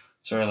pills.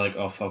 So they're like,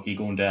 oh fuck, he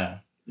gonna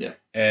die. Yeah.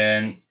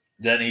 And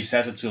then he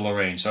says it to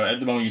Lorraine. So at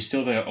the moment you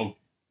still think, oh,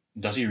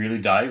 does he really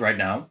die right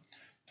now?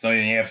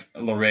 Then you have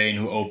Lorraine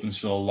who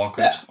opens the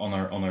locket on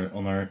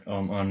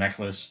her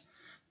necklace,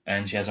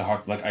 and she has a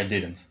heart. Like I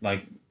didn't.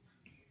 Like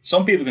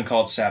some people can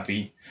call it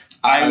sappy.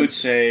 I would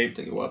say I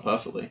think it worked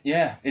perfectly.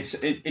 Yeah,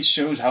 it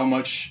shows how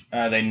much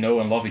they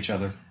know and love each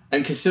other.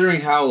 And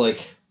considering how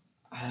like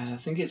I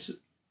think it's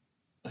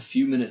a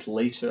few minutes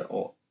later,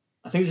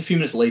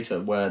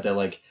 where they're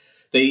like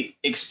they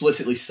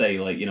explicitly say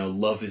like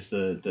love is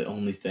the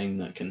only thing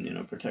that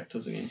can protect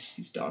us against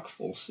these dark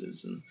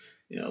forces, and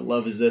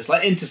love is this,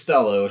 like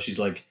Interstellar, where she's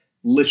like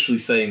literally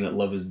saying that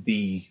love is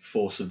the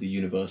force of the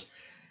universe.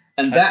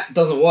 And that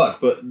doesn't work,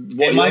 but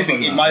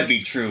it might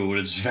be true, but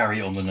it's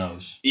very on the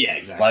nose. Yeah,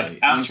 exactly. Like,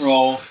 after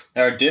all,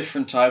 there are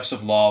different types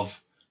of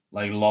love,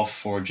 like love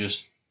for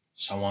just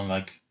someone,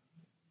 like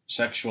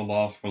sexual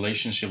love,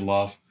 relationship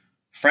love,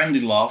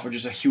 friendly love, or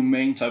just a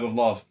humane type of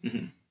love.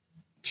 Mm-hmm.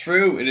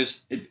 true. It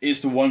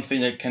is the one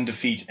thing that can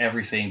defeat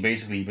everything,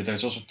 basically. But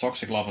there's also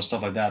toxic love and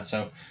stuff like that.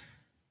 So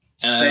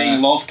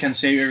saying love can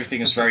save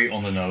everything is very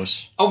on the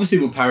nose. Obviously,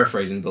 we're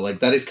paraphrasing, but like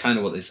that is kind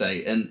of what they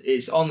say, and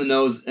it's on the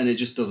nose, and it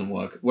just doesn't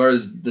work.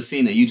 Whereas the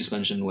scene that you just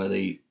mentioned, where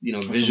they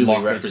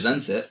visually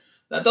represent it,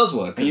 that does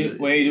work. And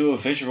when you do a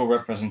visual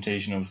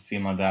representation of a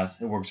theme like that,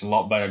 it works a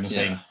lot better than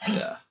saying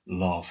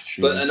love.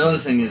 But another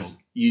thing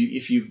is,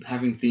 if you're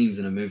having themes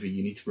in a movie,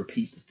 you need to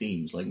repeat the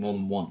themes like more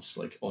than once,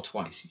 like or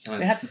twice.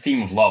 They had the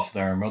theme of love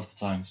there multiple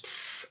times.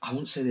 I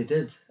won't say they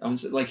did. I won't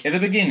say like at the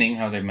beginning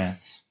how they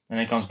met. And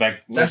it comes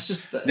back. That's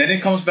just. Then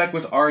it comes back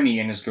with Arnie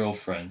and his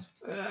girlfriend.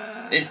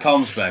 It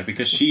comes back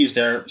because she is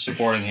there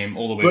supporting him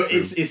all the way through. But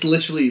it's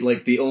literally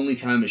like the only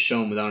time it's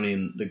shown with Arnie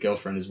and the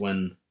girlfriend is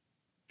when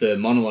the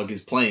monologue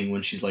is playing.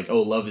 When she's like,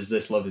 "Oh, love is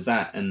this, love is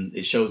that," and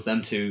it shows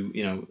them two.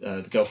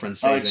 The girlfriend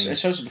saving. It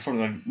shows it before.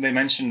 Like, they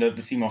mentioned the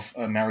theme of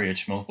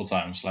marriage multiple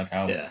times. Like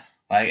how. Yeah.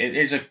 Like it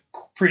is a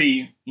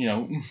pretty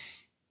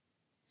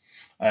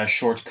a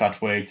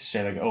shortcut way to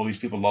say like, oh, these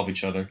people love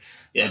each other.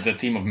 Yeah. But the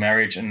theme of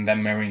marriage and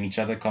them marrying each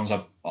other comes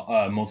up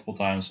multiple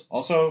times.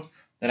 Also,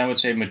 then I would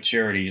say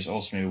maturity is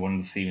also maybe one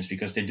of the themes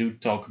because they do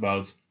talk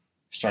about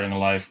starting a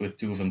life with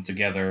two of them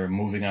together,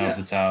 moving out of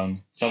the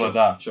town, stuff like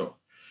that. Sure.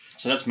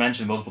 So that's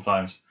mentioned multiple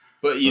times.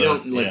 But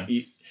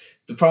the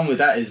problem with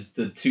that is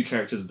the two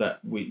characters that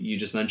you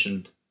just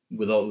mentioned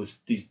with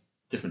these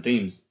different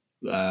themes.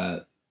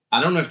 I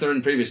don't know if they're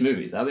in previous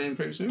movies. Are they in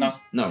previous movies?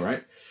 No,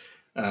 right?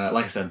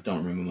 Like I said, don't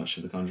remember much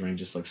of The Conjuring,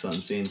 just like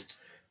certain scenes.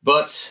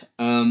 But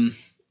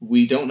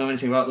we don't know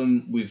anything about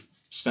them. We've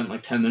spent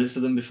like 10 minutes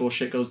of them before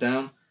shit goes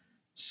down,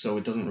 so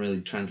it doesn't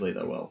really translate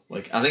that well.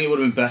 Like I think it would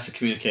have been better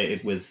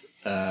communicated with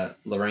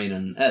Lorraine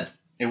and Ed.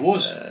 It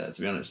was, to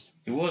be honest.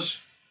 It was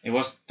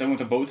done with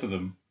the both of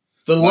them.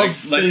 The love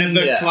thing, in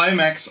the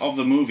climax of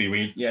the movie,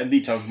 where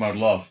indeed talking about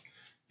love,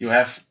 you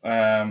have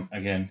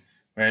again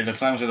where the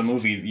climax of the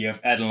movie, you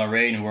have Ed and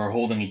Lorraine who are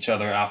holding each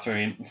other after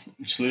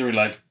it's literally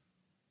like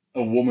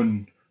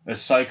a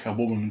psycho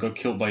woman got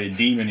killed by a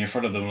demon in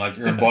front of them, like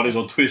her body's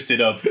all twisted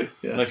up,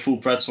 like full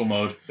pretzel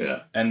mode.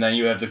 Yeah. And then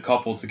you have the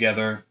couple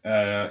together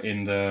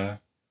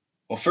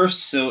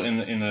first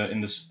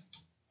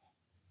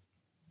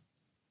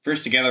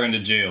together in the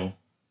jail,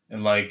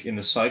 and like in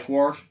the psych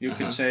ward, you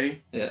could say.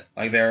 Yeah.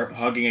 Like they're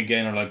hugging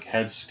again, or like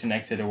heads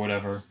connected or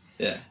whatever.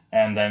 Yeah.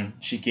 And then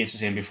she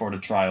kisses him before the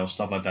trial,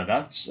 stuff like that.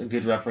 That's a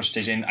good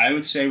representation. And I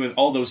would say with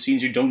all those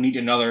scenes, you don't need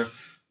another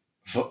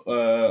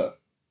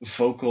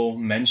vocal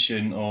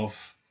mention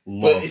of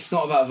love. But it's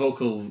not about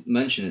vocal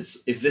mention.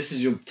 It's if this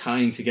is your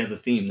tying together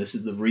theme, this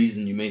is the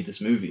reason you made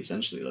this movie,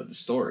 essentially, like the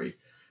story.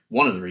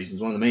 One of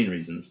the main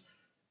reasons.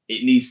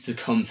 It needs to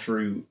come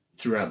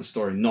throughout the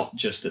story, not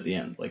just at the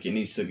end. Like it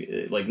needs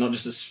to, like not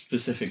just a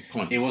specific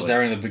point. It was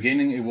there in the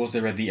beginning, it was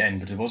there at the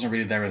end, but it wasn't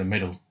really there in the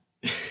middle.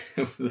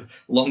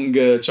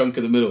 Longer chunk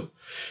of the middle.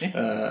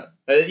 Yeah.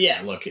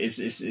 Look,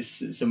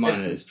 it's a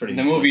minor. It's pretty.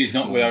 The movie is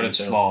not without its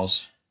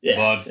flaws. Yeah,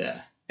 but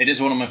yeah. It is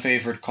one of my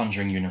favorite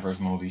Conjuring universe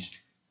movies.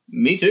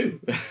 Me too.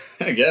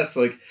 I guess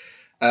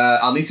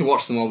I'll need to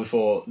watch them all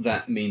before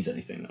that means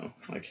anything though.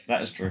 Like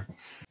that is true.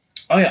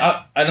 Oh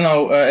yeah, I don't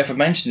know if I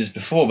mentioned this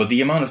before, but the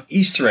amount of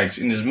Easter eggs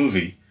in this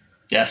movie.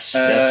 Yes,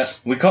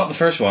 yes. We caught the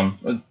first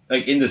one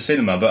like in the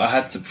cinema, but I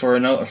had to, for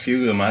a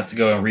few of them I had to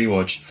go and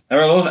rewatch. There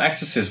were a lot of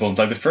Exorcist ones.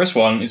 Like the first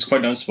one is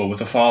quite noticeable with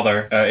the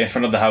father in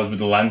front of the house with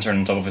the lantern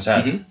on top of his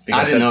head. Mm-hmm.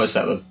 I didn't notice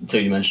that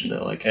until you mentioned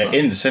it. Like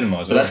in the cinema,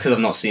 but that's because I've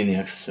not seen The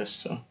Exorcist.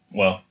 So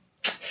well,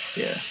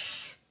 yeah.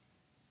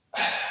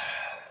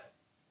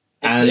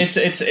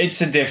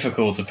 It's a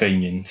difficult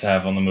opinion to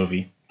have on the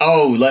movie.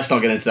 Oh, let's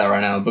not get into that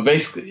right now. But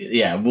basically,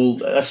 yeah,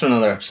 that's for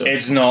another episode.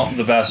 It's not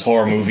the best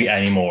horror movie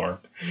anymore.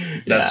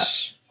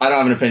 That's I don't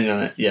have an opinion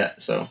on it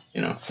yet, so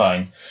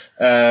fine.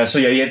 So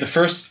yeah, you had the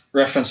first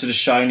reference to The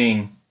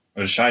Shining,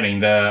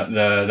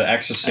 the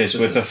Exorcist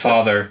with the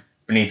father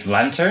beneath the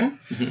lantern.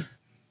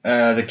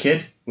 Mm-hmm. The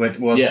kid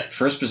was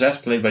first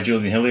possessed, played by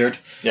Julian Hilliard.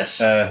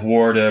 Yes,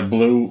 wore the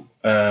blue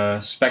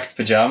specked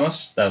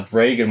pajamas that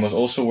Reagan was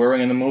also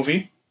wearing in the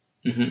movie.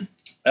 Mm-hmm.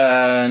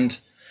 And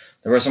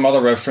there were some other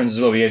references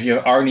as well. You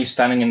have Arnie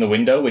standing in the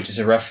window, which is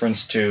a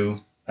reference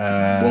to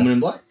Woman in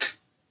Black.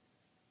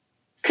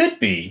 Could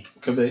be.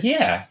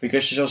 Yeah,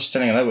 because she's also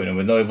standing in that window.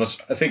 But no,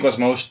 I think it was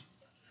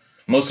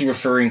mostly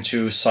referring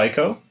to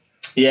Psycho.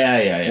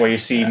 Yeah. Where you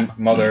see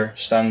Mother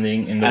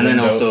standing in the window. And then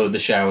also the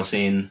shower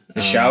scene. The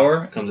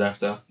shower comes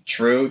after.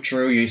 True.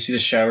 You see the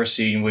shower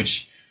scene,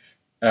 which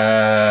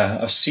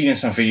I've seen in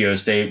some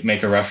videos. They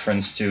make a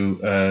reference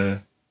to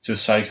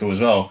Psycho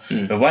as well.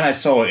 But when I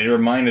saw it, it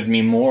reminded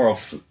me more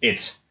of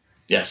It.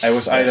 Yes. I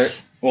was either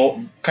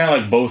kind of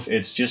like both.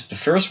 It's just the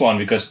first one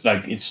because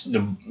like it's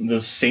the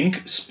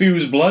sink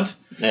spews blood.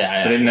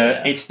 Yeah. But in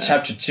It's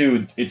chapter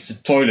 2, it's the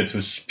toilet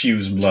who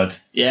spews blood.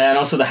 Yeah, and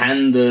also the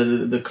hand,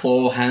 the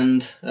claw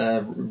hand,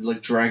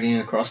 like dragging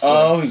across.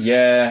 Oh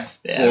yeah.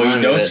 Well,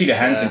 you don't see the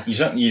hand.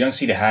 You You don't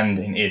see the hand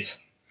in It.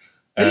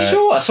 Are you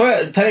sure? I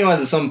swear,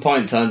 Pennywise at some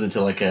point turns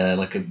into like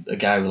a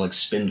guy with like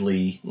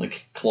spindly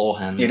like claw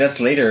hands. Yeah,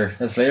 that's later.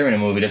 That's later in the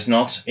movie. That's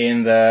not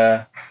in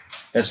the.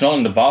 That's not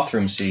in the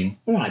bathroom scene.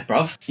 All right,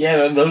 bruv.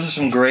 Yeah, those are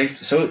some great.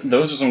 So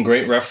those are some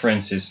great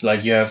references.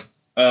 Like you have,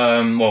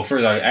 well,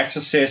 first like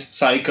Exorcist,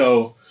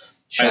 Psycho,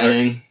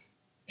 Shining.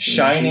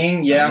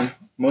 Shining. Yeah,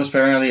 most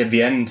apparently at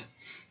the end,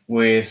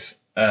 with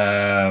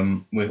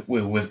Ed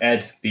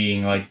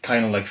being like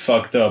kind of like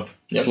fucked up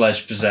 /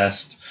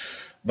 possessed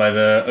by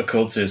the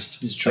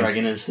occultist. He's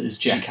dragging his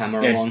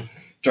jackhammer along.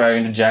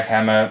 Dragging the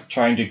jackhammer,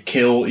 trying to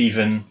kill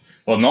even.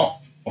 Well,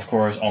 not of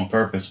course on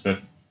purpose,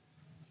 but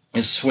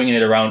is swinging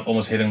it around,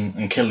 almost hitting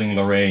and killing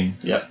Lorraine.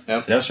 Yep.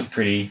 That was some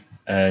pretty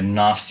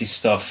nasty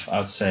stuff,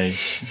 I'd say.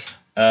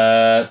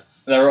 There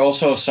were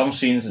also some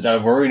scenes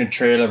that were in the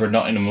trailer but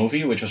not in the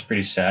movie, which was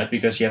pretty sad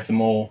because you have them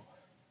all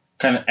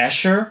kind of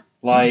Escher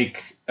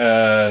like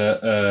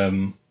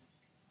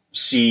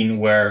scene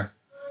where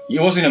it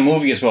was in a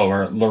movie as well,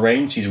 where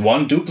Lorraine sees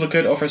one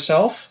duplicate of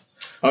herself,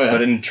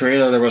 but in the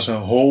trailer there was a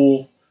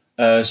whole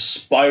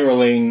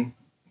spiraling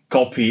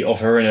copy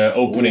of her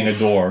opening a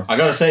door. I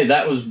gotta say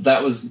that was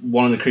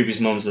one of the creepiest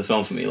moments of the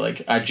film for me.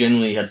 Like I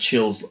genuinely had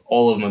chills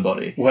all over my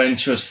body when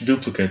she was the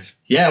duplicate.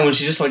 Yeah, when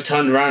she just like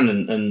turned around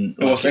and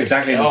it was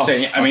exactly the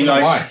same. I mean,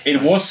 like why.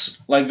 It was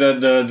like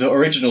the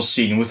original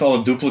scene with all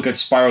the duplicate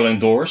spiraling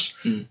doors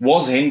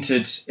was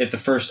hinted at the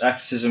first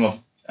exorcism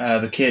of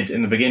the kid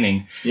in the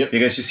beginning. Yep.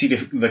 Because you see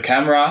the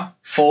camera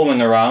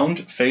falling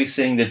around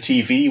facing the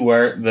TV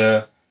where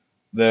the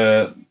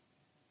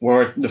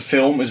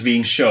film is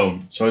being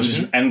shown, so it's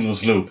just an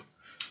endless loop.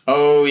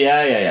 Oh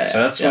yeah. So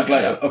that's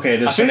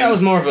okay. I think that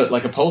was more of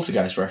a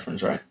poltergeist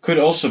reference, right? Could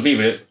also be,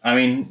 but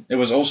it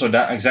was also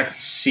that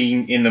exact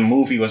scene in the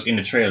movie was in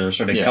the trailer,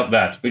 so they cut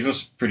that, which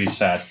was pretty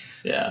sad.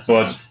 Yeah,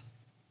 but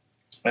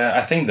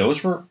I think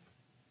those were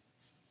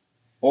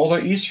all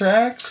the Easter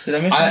eggs. Did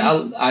I miss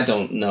anything? I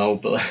don't know,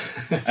 but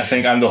I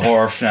think I'm the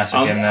horror fanatic.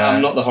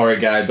 I'm not the horror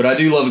guy, but I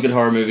do love a good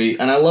horror movie,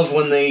 and I love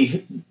when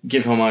they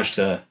give homage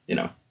to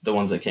the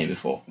ones that came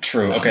before.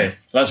 True. Okay,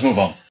 let's move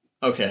on.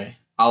 Okay,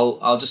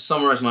 I'll just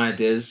summarize my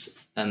ideas,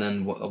 and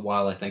then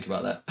while I think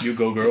about that, you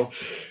go, girl.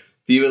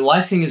 The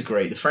lighting is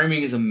great. The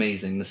framing is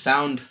amazing. The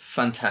sound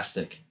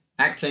fantastic.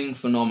 Acting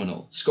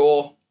phenomenal.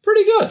 Score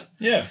pretty good.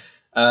 Yeah.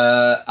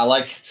 I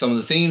like some of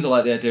the themes. I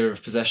like the idea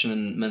of possession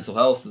and mental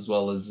health, as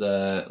well as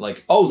the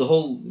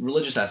whole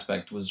religious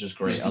aspect was just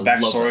great. Just the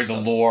backstory, the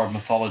lore,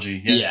 mythology.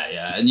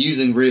 Yeah, and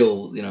using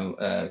real,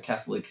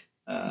 Catholic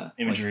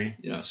imagery,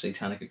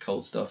 satanic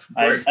occult stuff.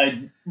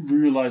 I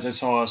realized I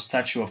saw a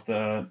statue of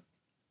the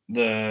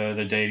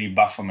deity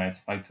Baphomet,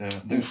 like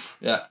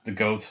the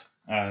goat,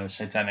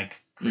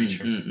 satanic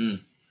creature.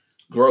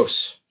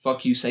 Gross.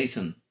 Fuck you,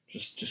 Satan.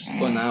 Just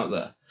putting that out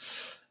there.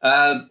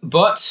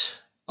 But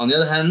on the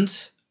other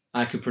hand,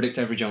 I could predict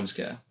every jump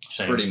scare.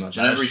 Same. Pretty much.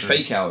 And every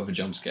fake out of a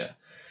jump scare.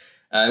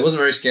 It wasn't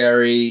very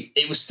scary.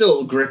 It was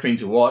still gripping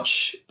to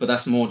watch, but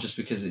that's more just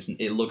because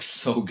it looks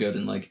so good,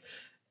 and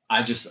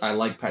I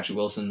like Patrick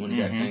Wilson when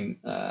he's acting.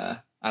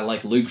 I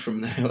like Luke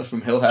from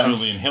Hill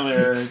House. Julian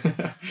Hilliard.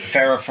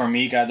 Farrah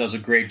Farmiga does a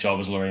great job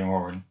as Lorraine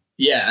Warren.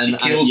 Yeah, and she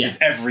kills it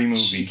every movie.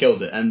 She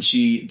kills it, and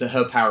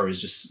her power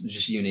is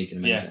just unique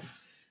and amazing.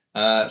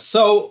 Yeah.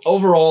 So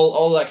overall,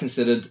 all that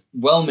considered,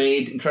 well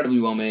made, incredibly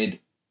well made.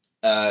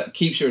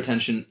 Keeps your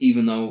attention,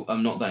 even though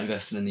I'm not that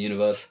invested in the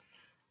universe.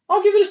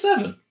 I'll give it a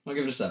 7.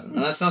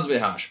 And that sounds a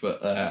bit harsh,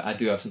 but I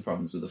do have some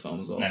problems with the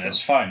film as well. No,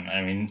 that's fine.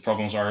 I mean,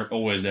 problems are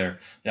always there.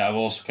 Yeah, I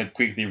will also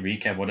quickly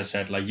recap what I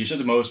said. Like, you said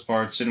the most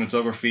part,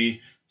 cinematography,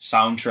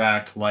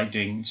 soundtrack,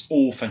 lighting, it's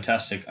all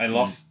fantastic. I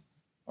love,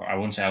 or I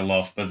wouldn't say I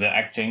love, but the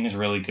acting is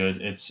really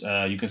good. It's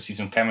you can see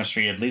some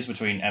chemistry, at least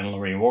between Ed and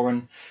Lorraine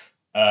Warren.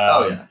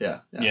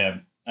 Yeah.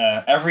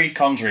 Every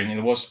Conjuring,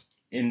 it was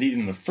indeed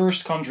in the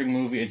first Conjuring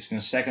movie, it's in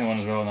the second one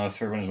as well, and now the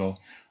third one as well.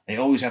 They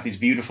always have these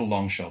beautiful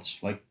long shots,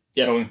 like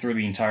going through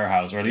the entire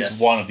house, or at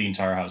least one of the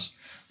entire house.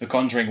 The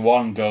Conjuring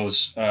 1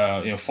 goes,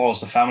 follows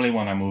the family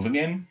when they're moving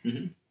in.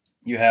 Mm-hmm.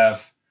 You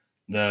have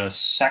the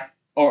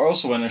or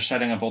also when they're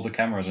setting up all the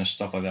cameras and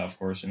stuff like that, of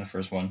course, in the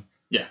first one.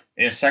 Yeah.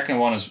 In the second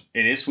one,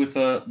 it is with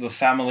the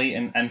family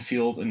in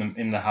Enfield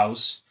in the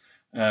house,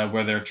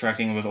 where they're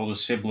tracking with all the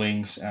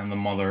siblings and the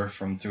mother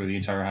through the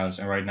entire house.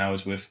 And right now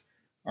it's with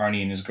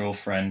Arnie and his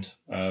girlfriend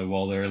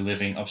while they're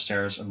living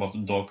upstairs above the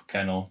dog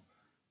kennel.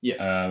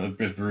 Yeah.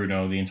 With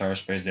Bruno, the entire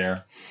space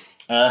there.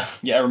 I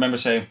remember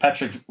saying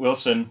Patrick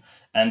Wilson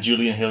and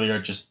Julian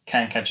Hilliard just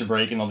can't catch a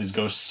break in all these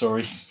ghost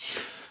stories.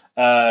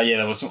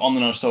 There was some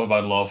on-the-nose stuff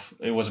about love.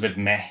 It was a bit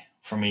meh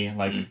for me.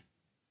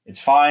 It's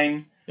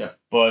fine,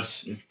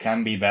 but it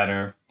can be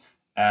better.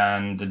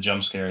 And the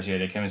jump scares,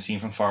 they can be seen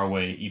from far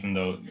away, even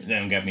though they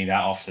don't get me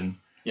that often.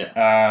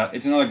 Yeah.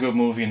 It's another good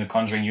movie in the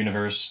Conjuring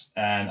universe,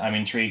 and I'm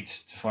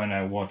intrigued to find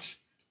out what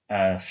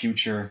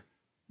future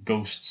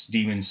ghosts,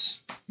 demons,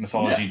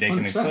 mythology they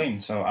can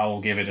explain. So I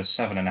will give it a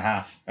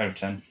 7.5 out of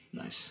 10.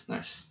 Nice.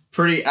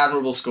 Pretty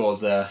admirable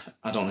scores there.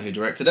 I don't know who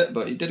directed it,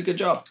 but he did a good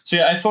job.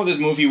 So I thought this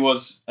movie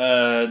was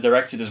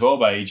directed as well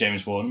by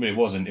James Wan, but it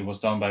wasn't. It was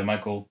done by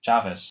Michael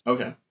Chavez.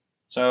 Okay.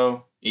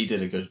 So He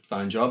did a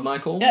fine job,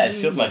 Michael. yeah, it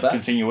felt like a Not bad.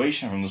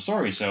 continuation from the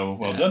story. So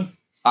well Yeah. done.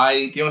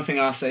 The only thing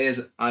I'll say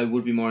is I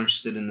would be more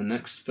interested in the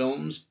next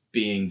films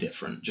being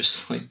different,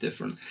 just like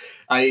different.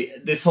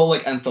 This whole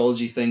like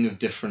anthology thing of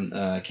different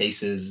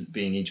cases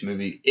being each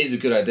movie is a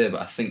good idea,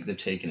 but I think they've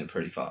taken it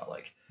pretty far.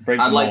 Like Break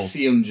I'd the like to mold.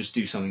 see them just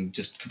do something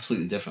just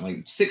completely different,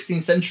 like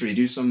 16th century,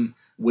 do some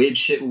weird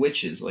shit with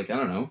witches. Like I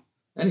don't know,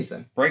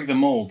 anything. Break the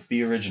mold.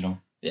 Be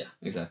original. Yeah,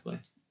 exactly.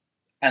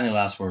 Any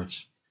last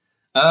words?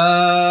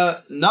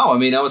 No, I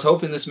mean I was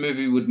hoping this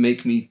movie would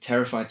make me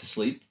terrified to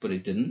sleep, but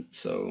it didn't.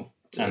 So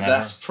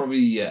that's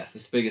probably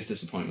that's the biggest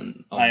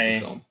disappointment of the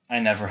film. I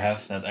never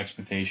have that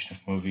expectation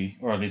of movie,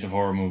 or at least of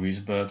horror movies,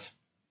 but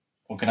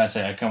what can I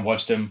say? I can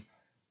watch them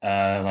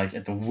like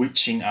at the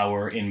witching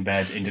hour in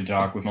bed in the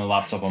dark with my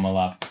laptop on my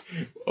lap.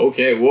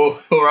 Okay, whoa,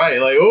 all right,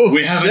 like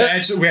We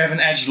have an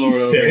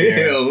edgelord over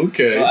here.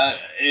 Okay. So,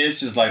 it's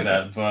just like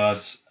that,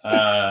 but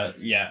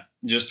yeah,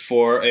 just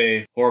for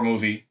a horror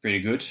movie, pretty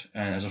good.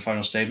 And as a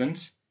final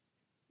statement,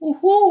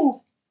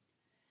 woohoo!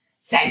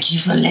 Thank you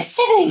for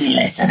listening,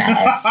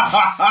 listeners.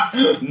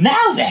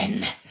 Now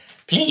then,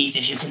 please,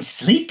 if you can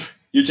sleep.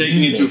 You're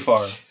taking it too far.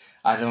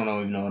 I don't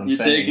even know what I'm You're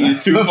saying. taking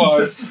it too I'm far.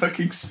 just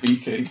fucking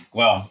speaking.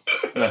 Well,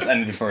 let's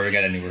end it before we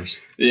get any worse.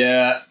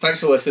 Yeah,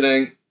 thanks for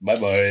listening. Bye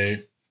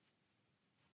bye.